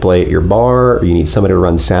musician to play at your bar, or you need somebody to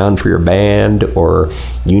run sound for your band, or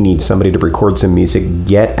you need somebody to record some music,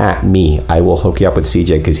 get at me. I will hook you up with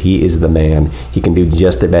CJ because he is the man. He can do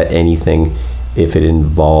just about anything if it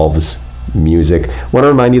involves music. I want to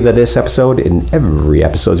remind you that this episode and every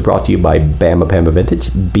episode is brought to you by Bama Pama Vintage,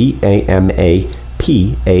 BAMA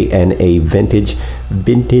P-A-N-A, vintage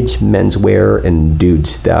menswear and dude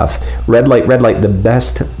stuff. Red Light, the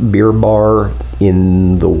best beer bar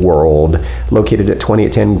in the world, located at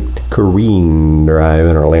 2810 Careen Drive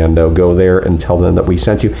in Orlando. Go there and tell them that we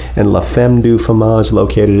sent you. And La Femme du Fromage,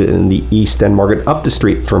 located in the East End Market, up the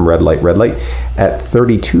street from Red Light at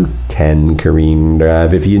 3210 Careen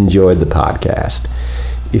Drive. If you enjoyed the podcast,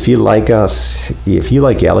 if you like us, if you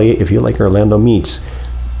like Elliot, if you like Orlando Meats,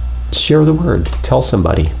 share the word. Tell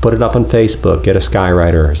somebody. Put it up on Facebook. Get a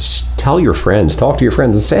skywriter. Tell your friends. Talk to your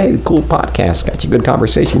friends and say, hey, cool podcast. Got you a good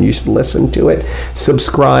conversation. You should listen to it.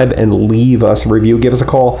 Subscribe and leave us a review. Give us a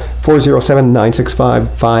call.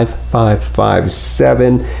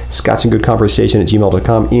 407-965-5557.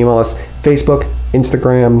 scotchandgoodconversation@gmail.com. Email us. Facebook,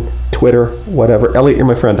 Instagram, Twitter, whatever. Elliot, you're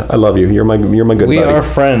my friend. I love you. You're my good buddy. We are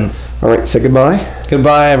friends. All right. Say goodbye.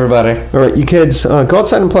 Goodbye, everybody. All right. You kids, go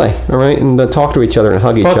outside and play. All right. And talk to each other and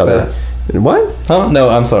hug each other. That. And what? Huh? No,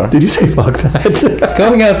 I'm sorry. Did you say fuck that?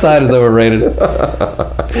 Going outside is overrated.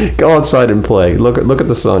 Go outside and play. Look at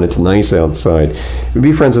the sun. It's nice outside.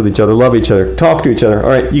 Be friends with each other. Love each other. Talk to each other. All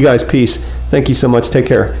right, you guys, peace. Thank you so much. Take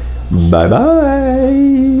care.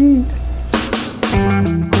 Bye-bye.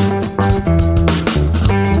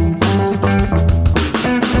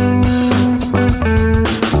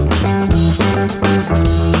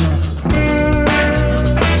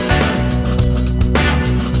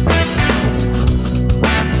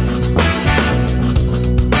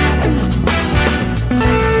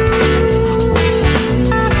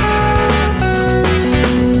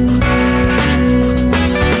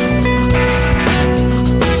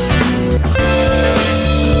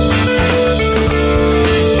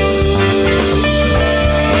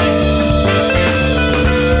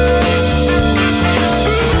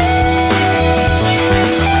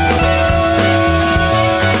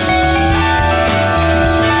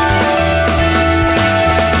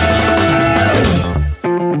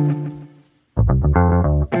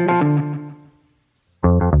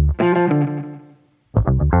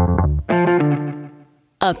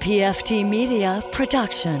 A PFT Media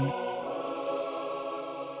production.